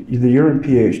changes the urine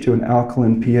pH to an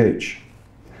alkaline pH.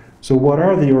 So what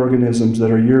are the organisms that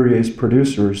are urease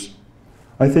producers?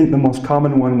 I think the most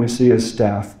common one we see is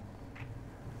staph.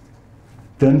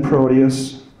 Then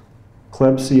Proteus,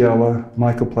 Klebsiella,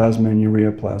 Mycoplasma, and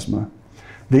Ureaplasma.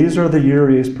 These are the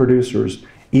urease producers.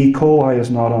 E. coli is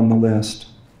not on the list.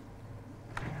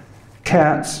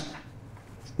 Cats,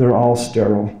 they're all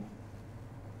sterile.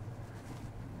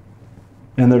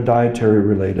 And they're dietary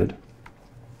related.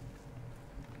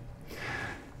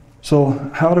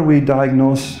 So how do we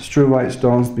diagnose struvite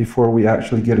stones before we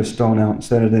actually get a stone out and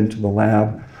send it into the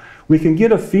lab? We can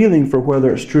get a feeling for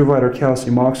whether it's struvite or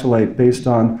calcium oxalate based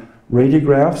on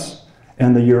radiographs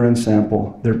and the urine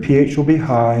sample. Their pH will be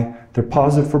high. They're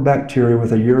positive for bacteria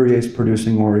with a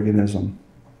urease-producing organism.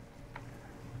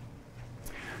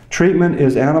 Treatment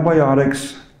is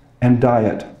antibiotics and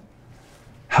diet.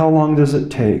 How long does it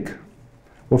take?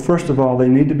 Well, first of all, they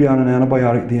need to be on an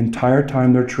antibiotic the entire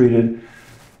time they're treated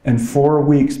and 4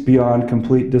 weeks beyond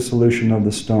complete dissolution of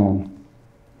the stone.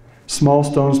 Small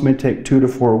stones may take 2 to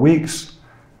 4 weeks.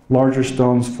 Larger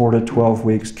stones, 4 to 12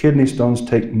 weeks. Kidney stones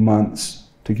take months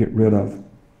to get rid of.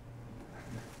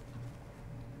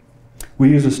 We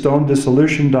use a stone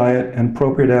dissolution diet and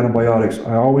appropriate antibiotics.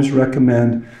 I always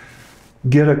recommend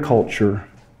get a culture.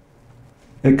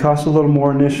 It costs a little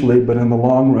more initially, but in the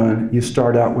long run, you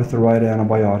start out with the right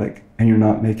antibiotic and you're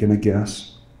not making a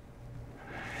guess.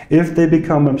 If they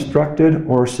become obstructed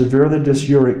or severely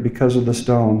dysuric because of the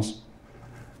stones,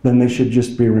 then they should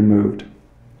just be removed.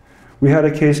 We had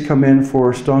a case come in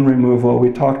for stone removal.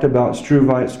 We talked about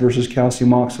struvites versus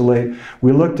calcium oxalate.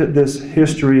 We looked at this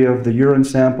history of the urine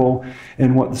sample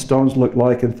and what the stones looked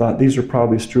like and thought these are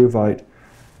probably struvite.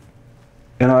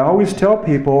 And I always tell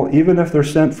people, even if they're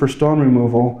sent for stone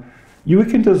removal, you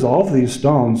can dissolve these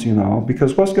stones, you know,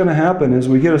 because what's going to happen is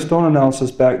we get a stone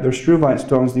analysis back, they're struvite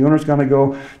stones, the owner's going to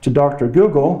go to Dr.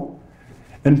 Google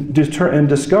and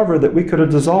discover that we could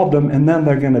have dissolved them, and then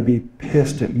they're going to be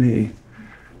pissed at me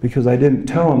because I didn't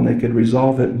tell them they could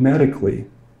resolve it medically.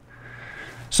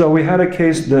 So we had a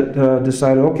case that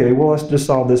decided, okay, well, let's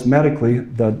dissolve this medically.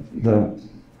 The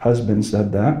husband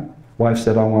said that. Wife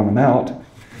said, I want him out.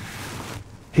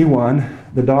 He won.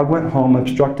 The dog went home,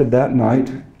 obstructed that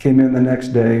night, came in the next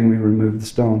day, and we removed the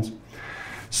stones.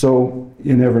 So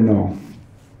you never know.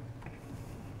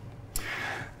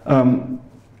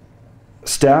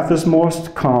 Staph is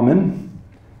most common,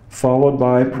 followed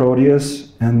by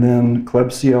Proteus, and then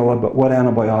Klebsiella, but what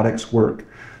antibiotics work?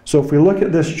 So if we look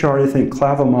at this chart, I think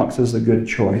Clavamox is a good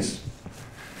choice.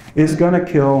 It's going to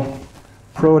kill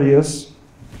Proteus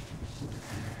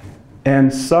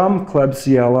and some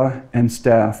Klebsiella and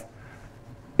Staph.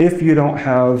 if you don't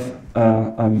have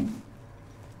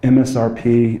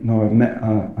MSRP,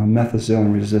 a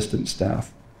methicillin-resistant staph.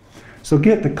 So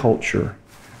get the culture.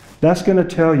 That's going to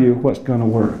tell you what's going to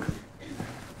work.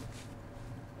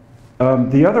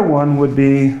 The other one would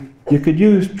be, you could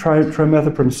use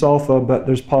trimethoprim sulfa, but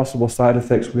there's possible side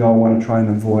effects we all want to try and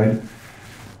avoid.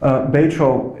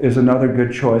 Baytril is another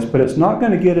good choice, but it's not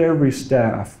going to get every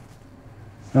staph.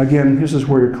 Again, this is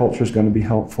where your culture is going to be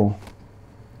helpful.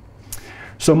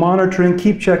 So monitoring,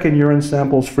 keep checking urine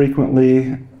samples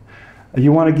frequently.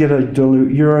 You want to get a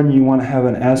dilute urine, you want to have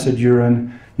an acid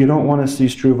urine, you don't want to see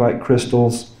struvite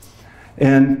crystals,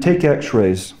 and take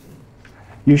x-rays.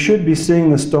 You should be seeing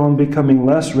the stone becoming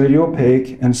less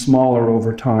radiopaque and smaller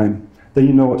over time. Then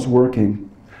you know it's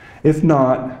working. If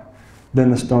not,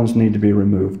 then the stones need to be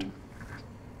removed.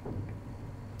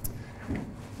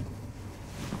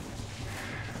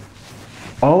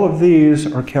 All of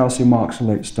these are calcium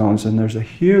oxalate stones, and there's a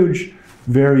huge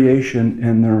variation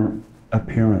in their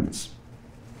appearance.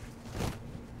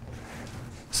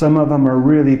 Some of them are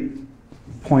really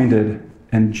pointed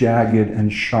and jagged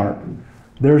and sharp.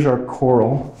 There's our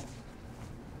coral.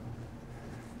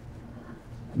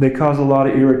 They cause a lot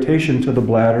of irritation to the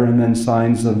bladder and then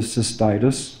signs of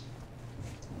cystitis.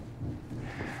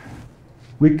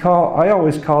 I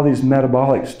always call these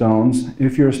metabolic stones.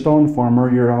 If you're a stone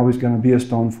former, you're always going to be a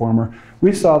stone former.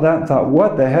 We saw that and thought,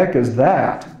 what the heck is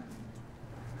that?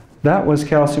 That was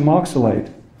calcium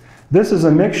oxalate. This is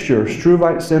a mixture,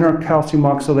 struvite center, calcium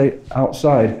oxalate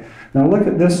outside. Now look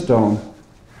at this stone.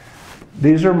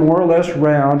 These are more or less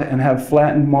round and have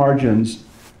flattened margins.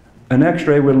 An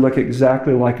x-ray would look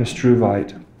exactly like a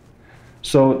struvite.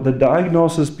 So the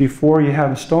diagnosis before you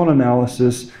have a stone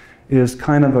analysis is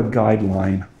kind of a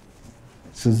guideline.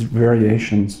 This is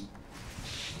variations.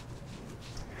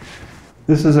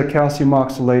 This is a calcium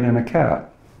oxalate in a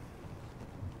cat.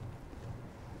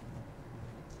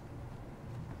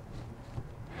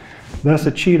 That's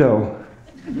a Cheeto.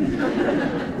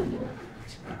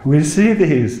 We see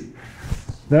these.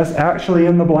 That's actually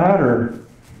in the bladder.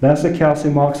 That's a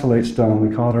calcium oxalate stone.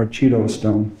 We call it our Cheeto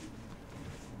stone.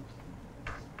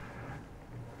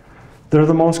 They're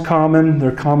the most common.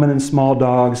 They're common in small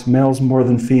dogs, males more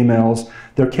than females.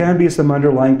 There can be some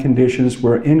underlying conditions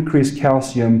where increased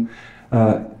calcium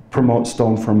promotes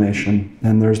stone formation,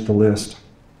 and there's the list.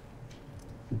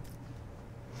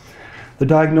 The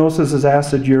diagnosis is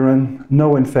acid urine,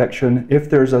 no infection. If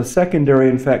there's a secondary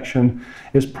infection,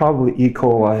 it's probably E.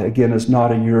 coli. Again, it's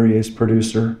not a urease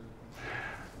producer.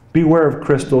 Beware of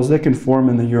crystals. They can form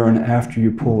in the urine after you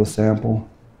pull the sample,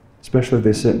 especially if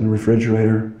they sit in the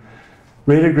refrigerator.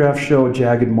 Radiographs show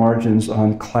jagged margins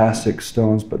on classic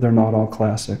stones, but they're not all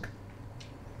classic.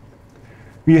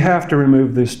 You have to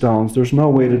remove these stones. There's no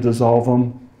way to dissolve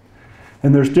them.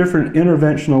 And there's different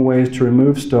interventional ways to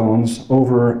remove stones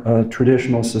over a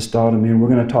traditional cystotomy, and we're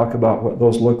going to talk about what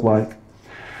those look like.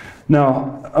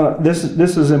 Now, this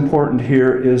is important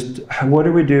here, is what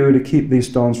do we do to keep these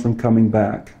stones from coming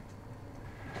back?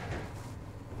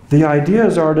 The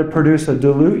ideas are to produce a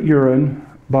dilute urine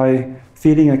by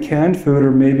feeding a canned food, or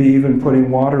maybe even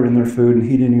putting water in their food and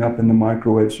heating it up in the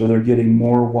microwave so they're getting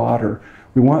more water.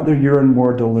 We want their urine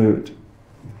more dilute.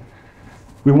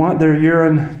 We want their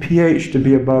urine pH to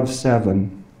be above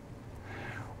 7.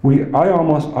 I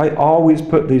always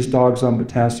put these dogs on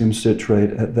potassium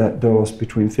citrate at that dose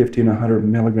between 50 and 100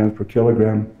 milligrams per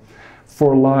kilogram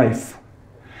for life.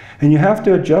 And you have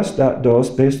to adjust that dose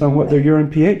based on what their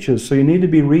urine pH is. So you need to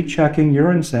be rechecking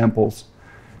urine samples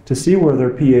to see where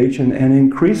their pH and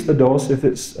increase the dose if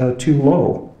it's too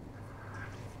low.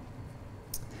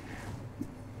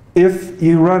 If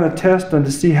you run a test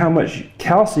to see how much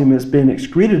calcium is being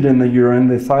excreted in the urine,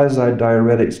 the thiazide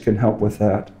diuretics can help with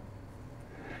that.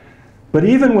 But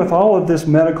even with all of this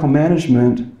medical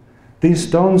management, these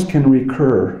stones can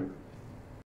recur.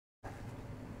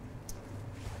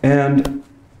 And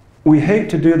we hate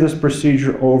to do this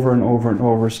procedure over and over and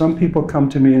over. Some people come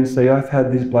to me and say, I've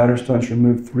had these bladder stones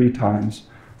removed 3 times,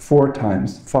 4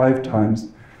 times, 5 times.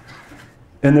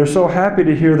 And they're so happy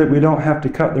to hear that we don't have to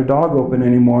cut their dog open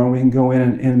anymore, and we can go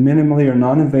in and minimally or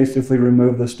non-invasively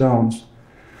remove the stones.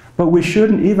 But we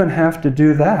shouldn't even have to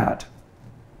do that.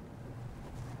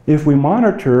 If we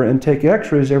monitor and take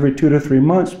x-rays every 2 to 3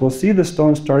 months, we'll see the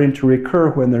stones starting to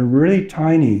recur when they're really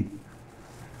tiny.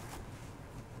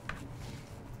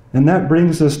 And that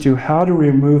brings us to how to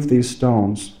remove these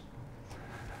stones.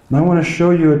 And I want to show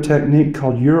you a technique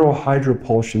called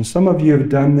urohydropulsion. Some of you have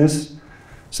done this.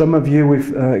 Some of you,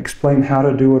 we've explained how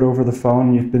to do it over the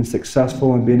phone. You've been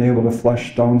successful in being able to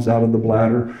flush stones out of the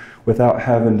bladder without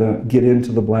having to get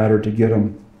into the bladder to get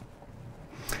them.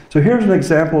 So here's an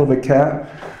example of a cat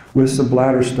with some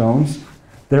bladder stones.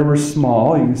 They were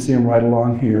small. You can see them right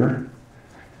along here.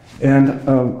 And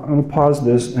I'm going to pause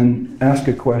this and ask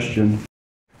a question.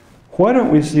 Why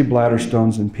don't we see bladder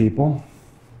stones in people?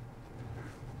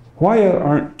 Why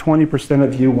aren't 20%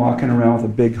 of you walking around with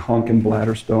a big honking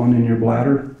bladder stone in your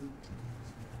bladder?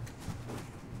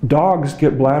 Dogs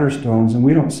get bladder stones and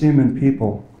we don't see them in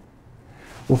people.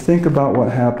 Well, think about what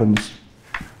happens.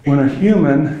 When a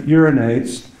human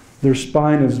urinates, their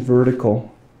spine is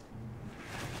vertical.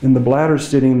 And the bladder's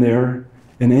sitting there,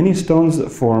 and any stones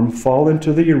that form fall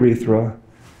into the urethra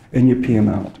and you pee them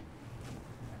out.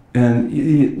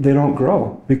 And they don't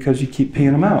grow because you keep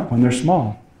peeing them out when they're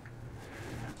small.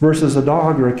 Versus a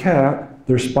dog or a cat,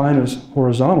 their spine is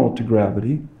horizontal to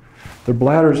gravity. Their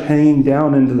bladder's hanging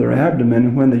down into their abdomen,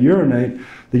 and when they urinate,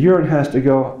 the urine has to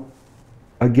go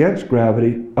against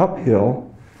gravity,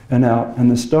 uphill and out,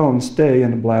 and the stones stay in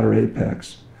the bladder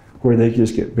apex, where they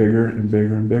just get bigger and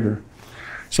bigger and bigger.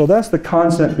 So that's the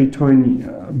concept behind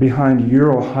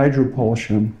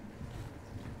urohydropulsion.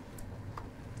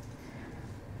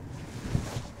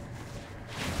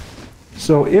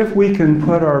 So if we can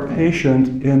put our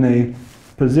patient in a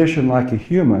position like a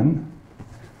human,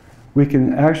 we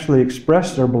can actually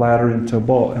express their bladder into a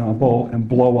bowl and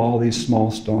blow all these small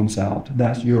stones out.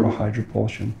 That's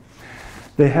urohydropulsion.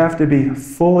 They have to be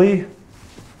fully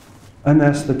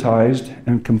anesthetized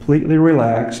and completely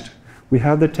relaxed. We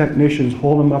have the technicians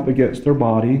hold them up against their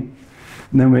body,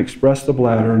 and then we express the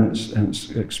bladder, and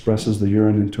it expresses the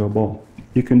urine into a bowl.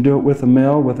 You can do it with a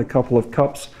male with a couple of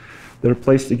cups that are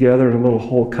placed together and a little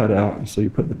hole cut out. And so you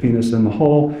put the penis in the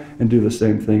hole and do the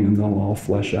same thing, and they'll all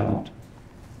flesh out.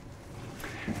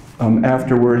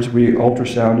 Afterwards, we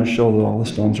ultrasound and show that all the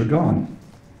stones are gone.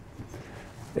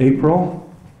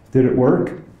 April, did it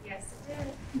work? Yes, it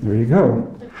did. There you go.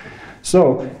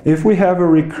 So if we have a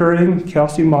recurring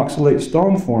calcium oxalate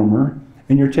stone former,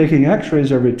 and you're taking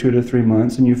x-rays every 2 to 3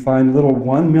 months, and you find little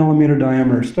 1 millimeter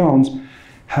diameter stones,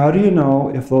 how do you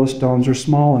know if those stones are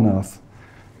small enough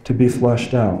to be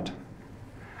flushed out?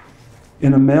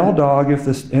 In a male dog,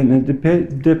 and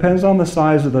it depends on the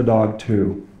size of the dog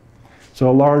too. So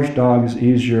a large dog is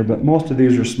easier, but most of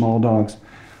these are small dogs.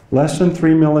 Less than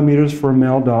 3 millimeters for a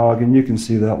male dog, and you can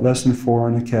see that, less than 4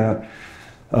 in a cat,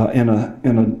 in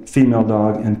a female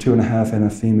dog, and 2.5 in a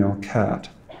female cat.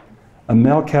 A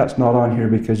male cat's not on here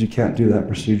because you can't do that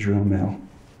procedure in a male.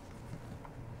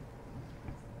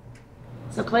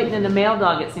 So Clayton, in the male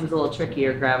dog, it seems a little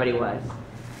trickier gravity-wise.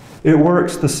 It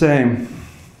works the same.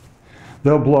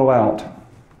 They'll blow out.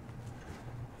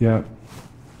 Yeah.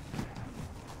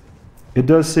 It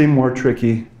does seem more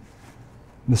tricky.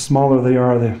 The smaller they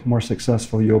are, the more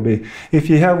successful you'll be. If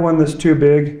you have one that's too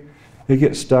big, it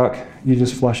gets stuck, you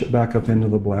just flush it back up into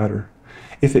the bladder.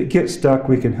 If it gets stuck,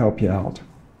 we can help you out.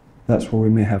 That's where we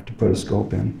may have to put a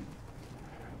scope in.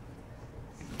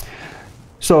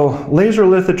 So laser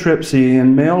lithotripsy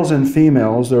in males and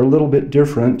females, they're a little bit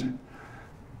different.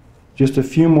 Just a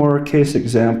few more case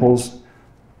examples.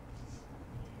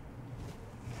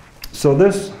 So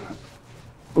this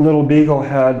little beagle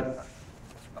had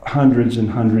hundreds and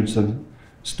hundreds of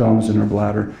stones in her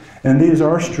bladder. And these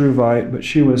are struvite, but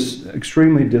she was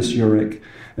extremely dysuric,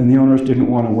 and the owners didn't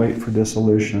want to wait for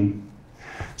dissolution.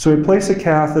 So we place a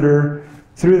catheter.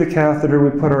 Through the catheter,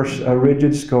 we put our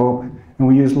rigid scope, and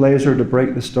we use laser to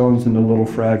break the stones into little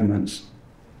fragments.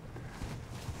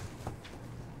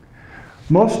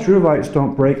 Most struvites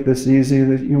don't break this easy.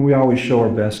 We always show our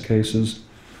best cases.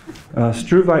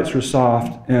 Struvites are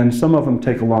soft, and some of them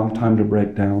take a long time to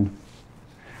break down.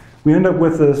 We end up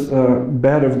with this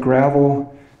bed of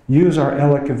gravel, use our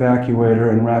Ellick evacuator,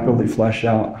 and rapidly flush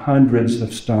out hundreds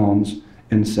of stones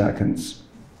in seconds.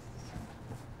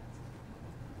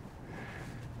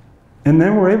 And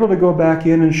then we're able to go back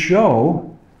in and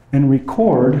show and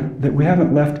record that we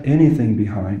haven't left anything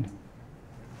behind.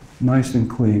 Nice and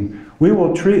clean. We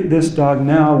will treat this dog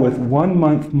now with 1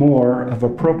 month more of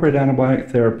appropriate antibiotic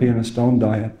therapy and a stone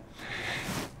diet.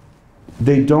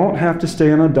 They don't have to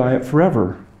stay on a diet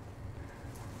forever.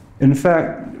 In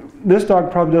fact, this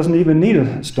dog probably doesn't even need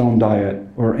a stone diet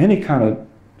or any kind of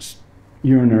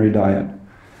urinary diet.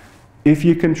 If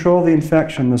you control the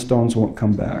infection, the stones won't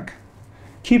come back.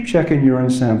 Keep checking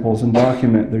urine samples and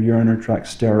document their urinary tract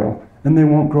sterile, and they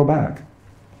won't grow back.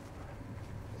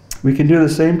 We can do the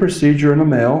same procedure in a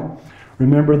male.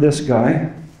 Remember this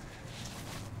guy?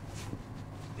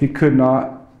 He could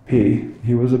not pee.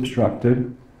 He was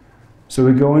obstructed. So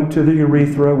we go into the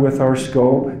urethra with our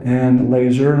scope and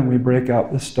laser, and we break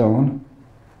out the stone.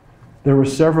 There were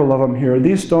several of them here.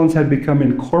 These stones had become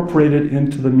incorporated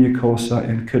into the mucosa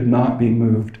and could not be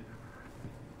moved.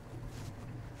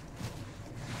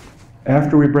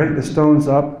 After we break the stones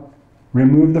up,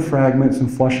 remove the fragments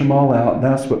and flush them all out,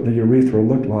 that's what the urethra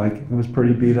looked like. It was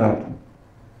pretty beat up.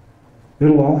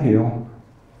 It'll all heal.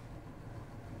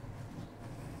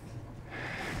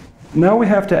 Now we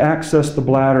have to access the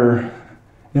bladder.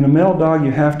 In a male dog,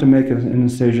 you have to make an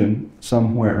incision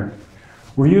somewhere.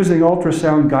 We're using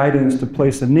ultrasound guidance to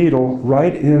place a needle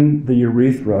right in the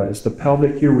urethra. It's the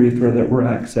pelvic urethra that we're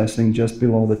accessing just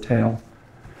below the tail.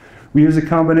 We use a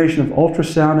combination of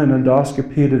ultrasound and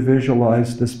endoscopy to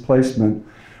visualize this placement.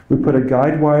 We put a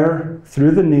guide wire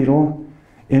through the needle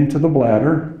into the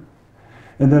bladder,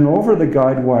 and then over the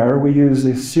guide wire we use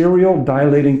a serial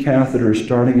dilating catheter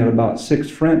starting at about 6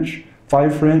 French,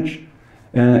 5 French,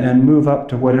 and move up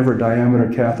to whatever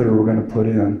diameter catheter we're going to put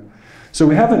in. So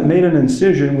we haven't made an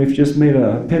incision, we've just made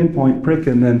a pinpoint prick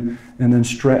and then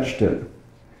stretched it.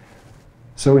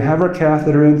 So we have our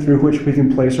catheter in through which we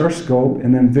can place our scope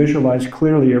and then visualize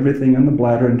clearly everything in the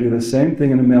bladder and do the same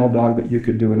thing in a male dog that you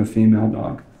could do in a female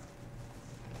dog.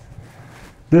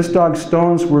 This dog's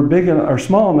stones were big or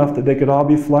small enough that they could all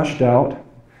be flushed out.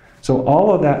 So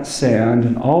all of that sand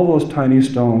and all those tiny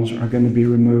stones are going to be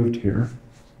removed here.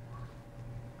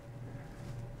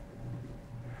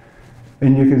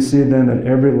 And you can see then that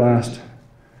every last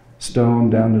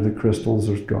stone down to the crystals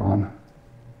is gone.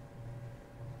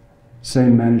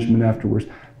 Same management afterwards.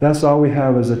 That's all we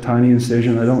have is a tiny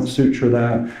incision. I don't suture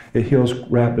that. It heals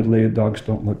rapidly. Dogs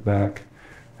don't look back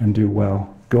and do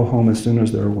well. Go home as soon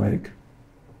as they're awake.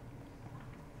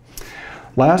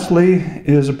 Lastly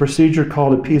is a procedure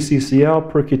called a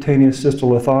PCCL, percutaneous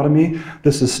cystolithotomy.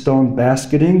 This is stone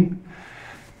basketing.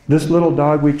 This little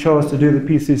dog we chose to do the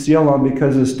PCCL on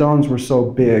because his stones were so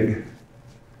big.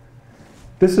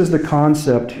 This is the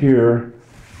concept here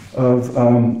of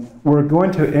we're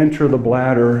going to enter the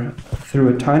bladder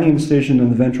through a tiny incision in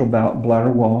the ventral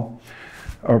bladder wall,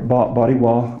 or body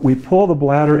wall. We pull the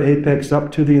bladder apex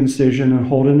up to the incision and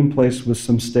hold it in place with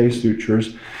some stay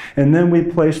sutures. And then we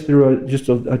place through just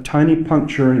a tiny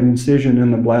puncture and incision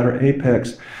in the bladder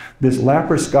apex this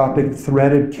laparoscopic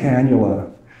threaded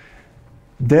cannula.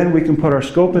 Then we can put our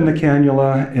scope in the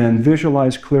cannula and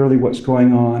visualize clearly what's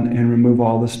going on and remove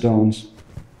all the stones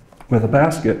with a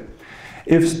basket.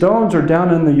 If stones are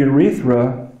down in the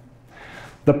urethra,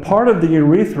 the part of the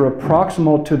urethra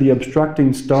proximal to the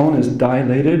obstructing stone is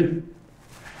dilated.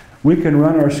 We can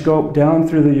run our scope down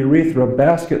through the urethra,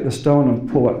 basket the stone, and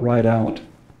pull it right out.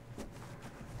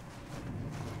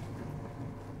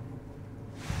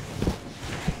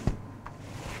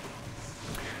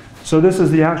 So this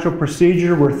is the actual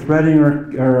procedure. We're threading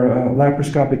our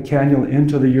laparoscopic cannula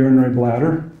into the urinary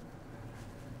bladder,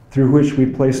 through which we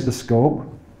place the scope.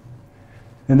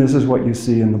 And this is what you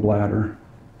see in the bladder.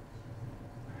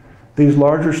 These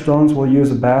larger stones will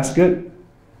use a basket,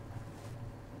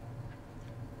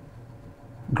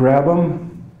 grab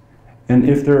them, and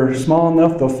if they're small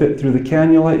enough, they'll fit through the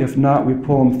cannula. If not, we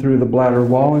pull them through the bladder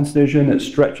wall incision. It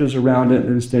stretches around it, and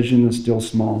the incision is still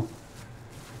small.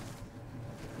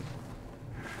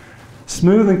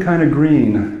 Smooth and kind of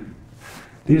green.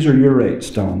 These are urate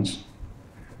stones.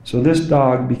 So this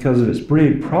dog, because of its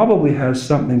breed, probably has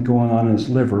something going on in his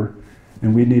liver,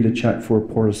 and we need to check for a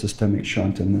portosystemic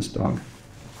shunt in this dog.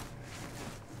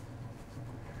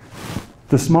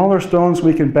 The smaller stones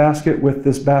we can basket with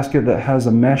this basket that has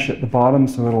a mesh at the bottom,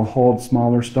 so it'll hold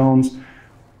smaller stones.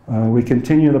 We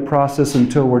continue the process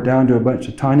until we're down to a bunch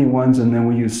of tiny ones, and then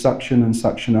we use suction and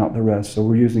suction out the rest. So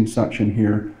we're using suction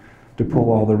here to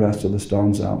pull all the rest of the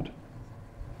stones out.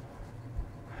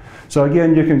 So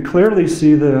again, you can clearly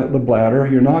see the bladder.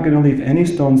 You're not going to leave any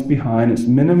stones behind. It's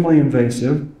minimally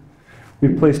invasive. We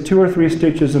place 2 or 3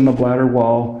 stitches in the bladder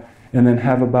wall and then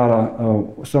have about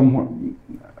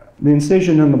the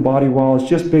incision in the body wall is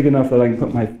just big enough that I can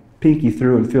put my pinky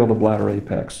through and feel the bladder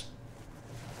apex.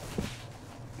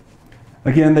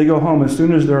 Again, they go home as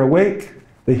soon as they're awake.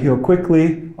 They heal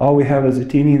quickly. All we have is a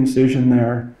teeny incision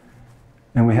there,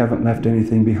 and we haven't left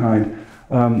anything behind.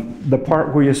 The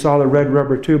part where you saw the red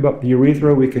rubber tube up the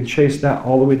urethra, we can chase that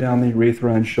all the way down the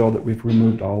urethra and show that we've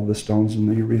removed all of the stones in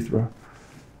the urethra.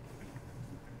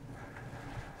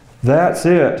 That's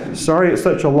it. Sorry it's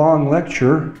such a long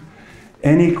lecture.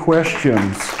 Any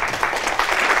questions?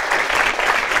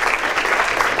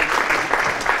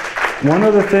 One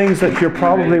of the things that you're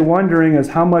probably wondering is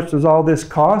how much does all this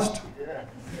cost?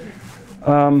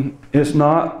 It's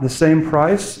not the same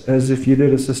price as if you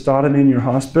did a cystotomy in your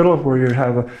hospital where you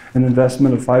have an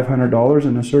investment of $500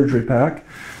 in a surgery pack.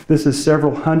 This is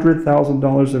several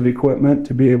 $100,000 of equipment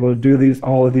to be able to do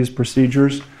all of these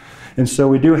procedures. And so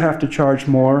we do have to charge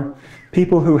more.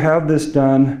 People who have this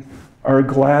done are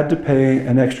glad to pay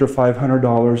an extra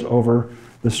 $500 over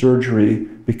the surgery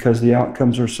because the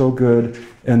outcomes are so good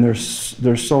and they're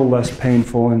so less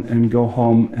painful, and go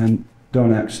home and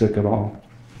don't act sick at all.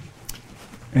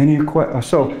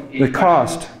 So the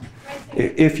cost,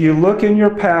 if you look in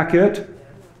your packet,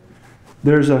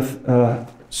 there's a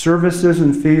services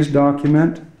and fees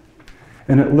document,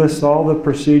 and it lists all the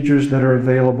procedures that are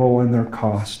available and their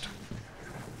cost.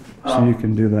 So you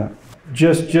can do that.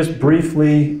 Just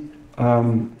briefly,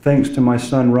 thanks to my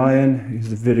son Ryan.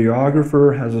 He's a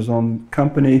videographer, has his own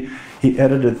company. He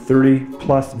edited 30+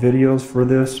 videos for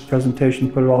this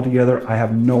presentation, put it all together. I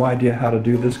have no idea how to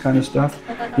do this kind of stuff.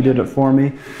 He did it for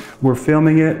me. We're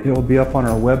filming it. It will be up on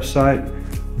our website,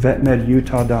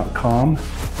 vetmedutah.com,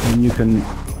 and you can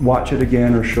watch it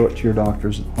again or show it to your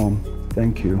doctors at home.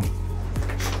 Thank you.